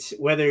it's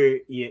whether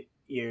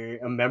you're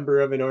a member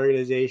of an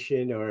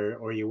organization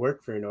or you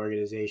work for an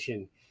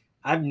organization,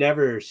 I've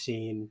never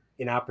seen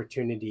an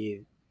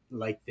opportunity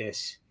like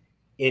this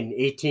in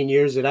 18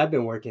 years that I've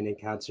been working in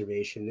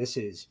conservation.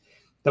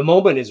 The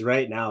moment is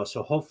right now.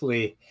 So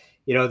hopefully,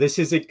 this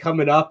isn't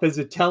coming up as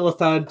a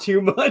telethon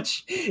too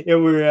much,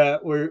 and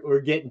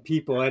we're getting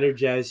people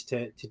energized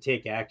to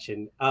take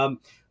action.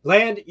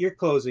 Land, your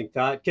closing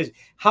thought, because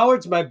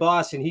Howard's my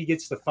boss and he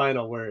gets the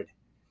final word.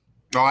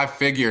 Oh, I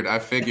figured,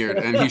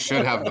 and he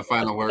should have the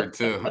final word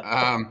too.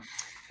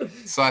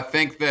 So I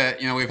think that,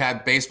 we've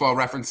had baseball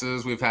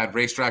references, we've had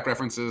racetrack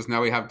references. Now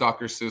we have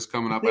Dr. Seuss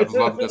coming up. I've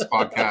loved this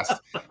podcast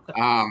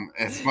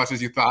as much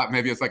as you thought.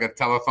 Maybe it's like a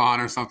telethon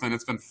or something.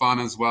 It's been fun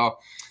as well.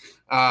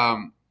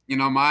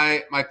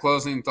 My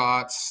closing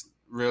thoughts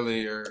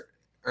really are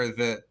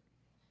that,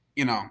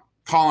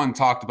 Colin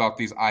talked about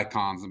these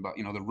icons, about,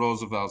 the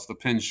Roosevelts, the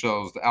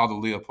Pinshows, the Aldo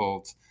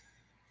Leopolds,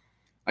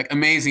 like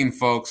amazing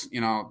folks,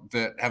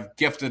 that have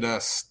gifted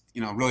us,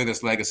 really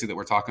this legacy that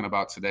we're talking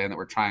about today and that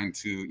we're trying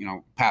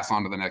to, pass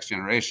on to the next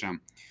generation.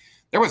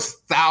 There was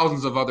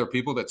thousands of other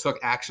people that took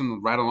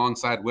action right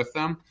alongside with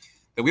them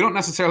that we don't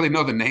necessarily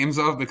know the names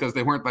of because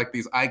they weren't like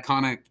these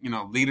iconic,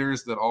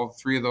 leaders that all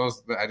three of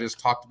those that I just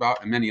talked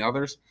about and many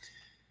others,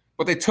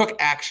 but they took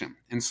action.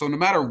 And so no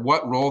matter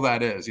what role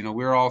that is,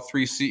 we're all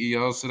three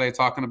CEOs today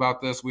talking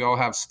about this. We all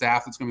have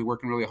staff that's going to be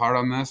working really hard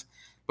on this.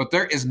 But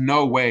there is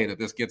no way that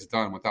this gets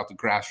done without the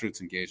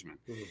grassroots engagement.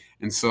 Mm-hmm.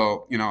 And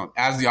so,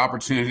 as the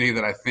opportunity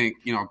that I think,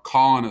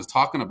 Colin is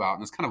talking about,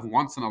 and it's kind of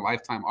once in a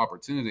lifetime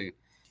opportunity,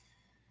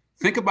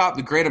 think about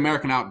the Great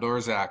American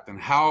Outdoors Act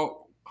and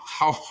how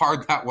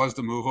hard that was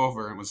to move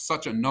over. It was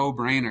such a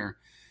no-brainer.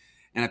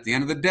 And at the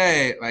end of the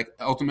day, like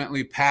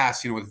ultimately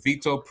passed, with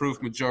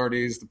veto-proof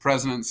majorities, the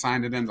president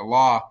signed it into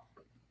law.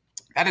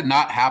 That did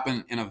not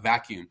happen in a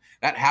vacuum.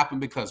 That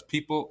happened because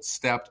people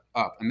stepped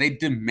up and they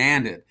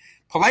demanded,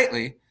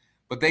 politely,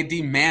 but they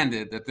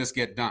demanded that this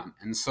get done.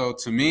 And so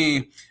to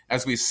me,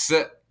 as we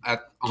sit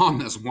on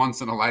this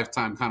once in a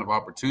lifetime kind of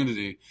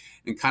opportunity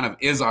and kind of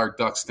is our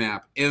duck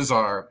stamp, is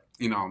our,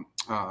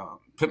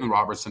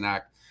 Pittman-Robertson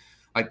Act,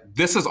 like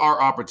this is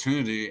our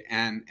opportunity.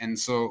 And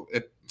so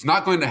it's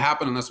not going to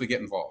happen unless we get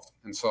involved.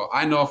 And so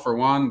I know for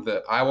one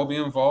that I will be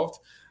involved.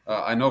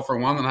 I know for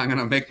one that I'm going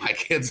to make my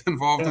kids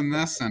involved in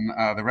this and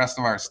the rest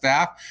of our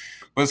staff.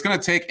 But it's going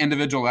to take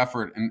individual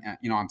effort and,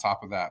 on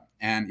top of that.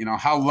 And,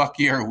 how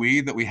lucky are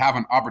we that we have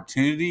an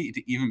opportunity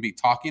to even be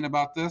talking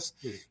about this?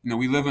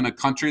 We live in a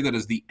country that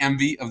is the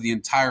envy of the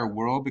entire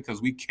world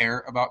because we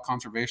care about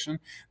conservation,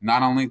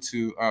 not only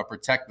to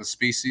protect the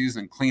species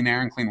and clean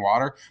air and clean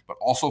water, but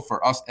also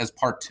for us as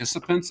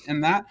participants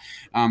in that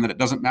it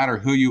doesn't matter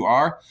who you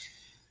are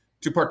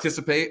to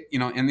participate,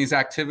 in these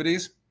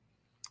activities.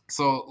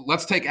 So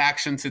let's take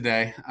action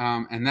today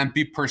and then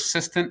be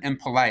persistent and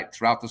polite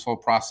throughout this whole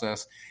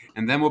process.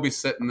 And then we'll be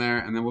sitting there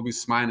and then we'll be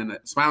smiling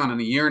in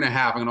a year and a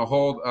half. I'm going to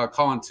hold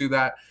Colin to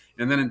that.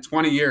 And then in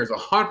 20 years,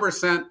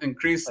 100%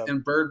 increase in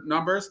bird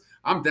numbers.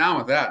 I'm down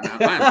with that,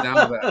 man. I am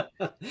down with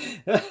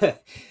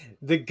that.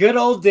 The good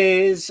old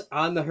days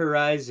on the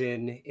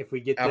horizon if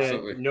we get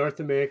Absolutely. The North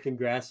American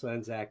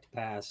Grasslands Act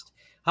passed.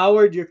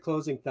 Howard, your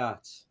closing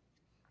thoughts?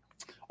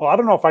 Well, I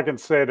don't know if I can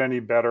say it any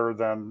better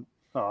than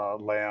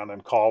Lan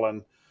and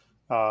Colin,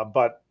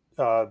 but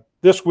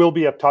this will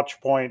be a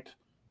touch point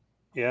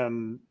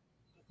in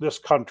this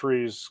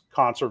country's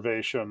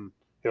conservation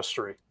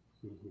history.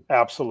 Mm-hmm.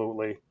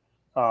 Absolutely.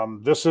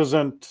 This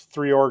isn't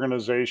three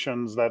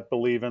organizations that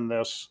believe in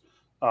this.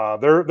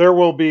 There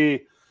will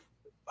be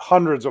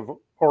hundreds of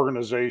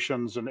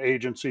organizations and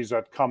agencies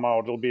that come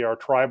out. It'll be our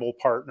tribal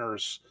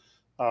partners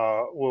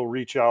will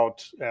reach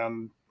out.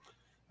 And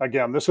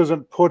again, this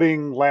isn't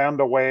putting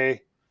land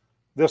away.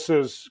 This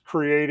is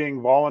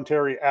creating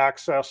voluntary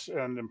access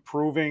and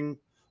improving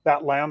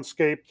that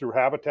landscape through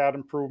habitat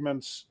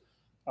improvements.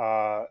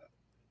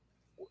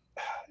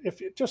 If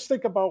you just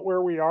think about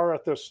where we are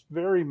at this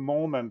very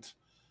moment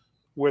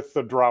with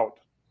the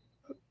drought,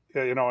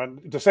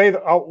 and to say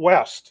that out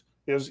west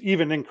is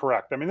even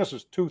incorrect. I mean, this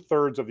is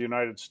 2/3 of the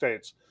United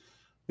States.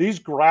 These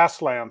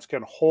grasslands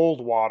can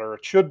hold water.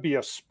 It should be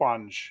a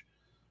sponge,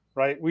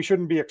 right? We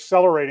shouldn't be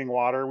accelerating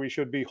water. We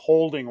should be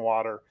holding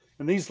water.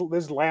 And these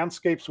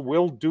landscapes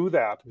will do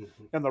that.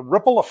 Mm-hmm. And the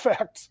ripple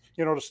effect,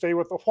 to stay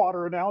with the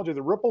water analogy,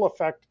 the ripple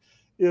effect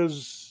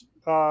is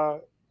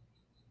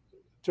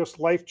just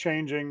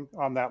life-changing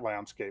on that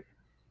landscape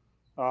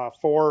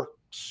for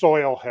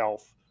soil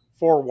health,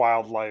 for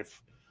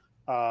wildlife,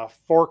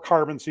 for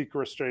carbon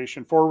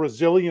sequestration, for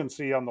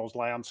resiliency on those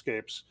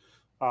landscapes.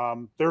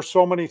 There's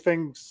so many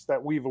things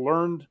that we've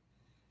learned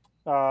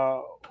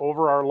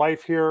over our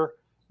life here.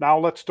 Now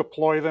let's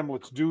deploy them.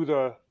 Let's do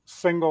the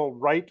single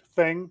right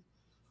thing.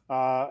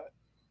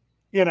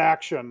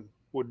 Inaction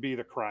would be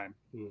the crime.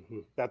 Mm-hmm.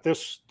 That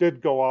this did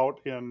go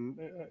out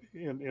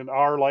in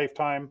our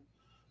lifetime.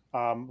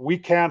 We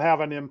can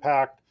have an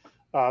impact.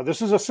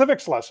 This is a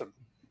civics lesson.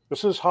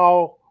 This is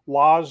how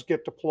laws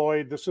get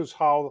deployed. This is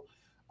how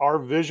our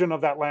vision of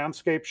that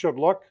landscape should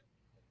look.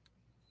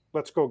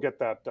 Let's go get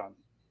that done.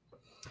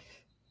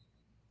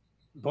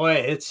 Boy,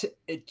 it's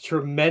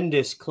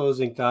tremendous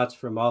closing thoughts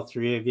from all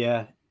three of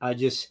you. I'll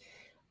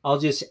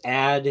just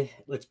add,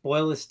 let's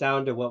boil this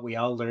down to what we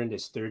all learned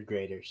as third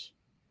graders,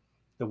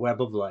 the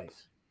web of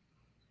life.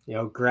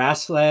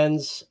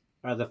 Grasslands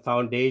are the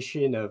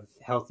foundation of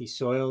healthy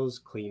soils,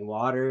 clean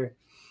water,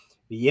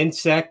 the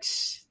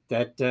insects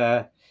that,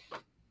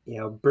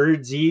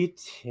 birds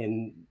eat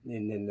and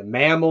the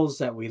mammals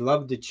that we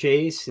love to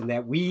chase and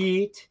that we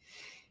eat.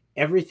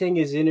 everything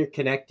is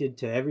interconnected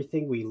to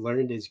everything we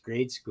learned as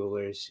grade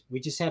schoolers. We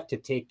just have to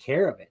take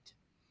care of it.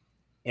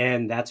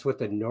 And that's what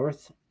the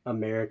North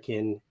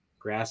American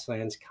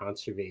Grasslands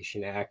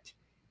Conservation Act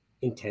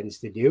intends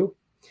to do.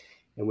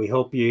 And we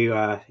hope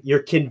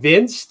you're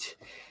convinced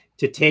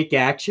to take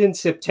action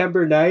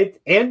September 9th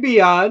and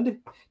beyond.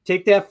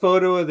 Take that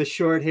photo of the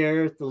short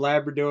hair, the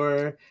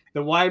Labrador,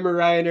 the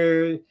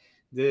Weimaraner,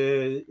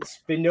 the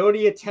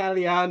Spinoni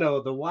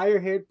Italiano, the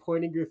wire-haired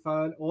pointing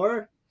griffon,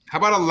 or... How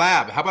about a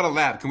lab? How about a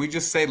lab? Can we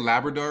just say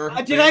Labrador?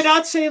 Did I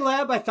not say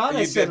lab? I thought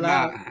I said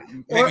lab.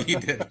 Maybe you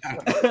did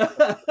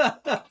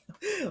not.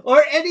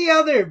 Or any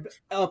other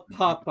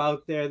pup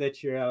out there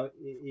that you're out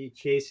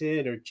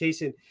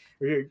chasing,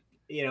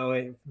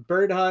 or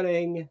bird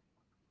hunting,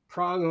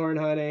 pronghorn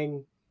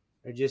hunting,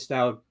 or just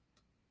out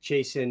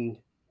chasing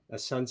a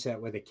sunset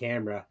with a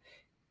camera.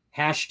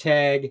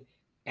 Hashtag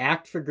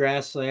Act for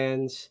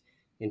Grasslands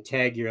and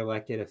tag your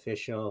elected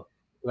official.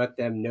 Let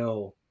them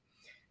know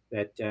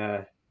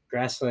that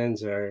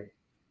grasslands are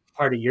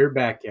part of your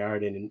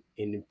backyard and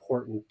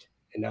important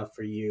enough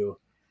for you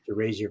to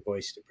raise your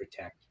voice to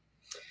protect.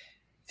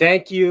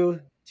 Thank you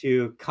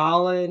to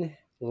Colin,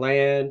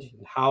 Land,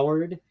 and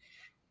Howard,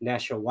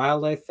 National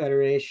Wildlife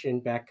Federation,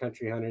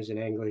 Backcountry Hunters and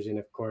Anglers, and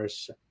of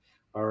course,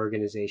 our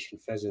organization,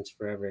 Pheasants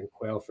Forever and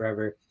Quail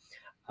Forever.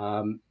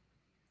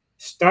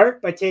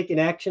 Start by taking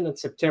action on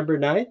September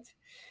 9th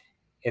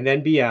and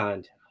then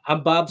beyond.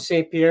 I'm Bob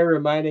St. Pierre,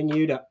 reminding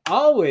you to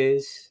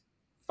always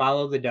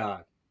follow the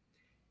dog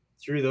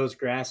through those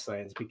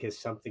grasslands because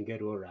something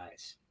good will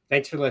rise.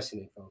 Thanks for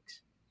listening,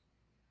 folks.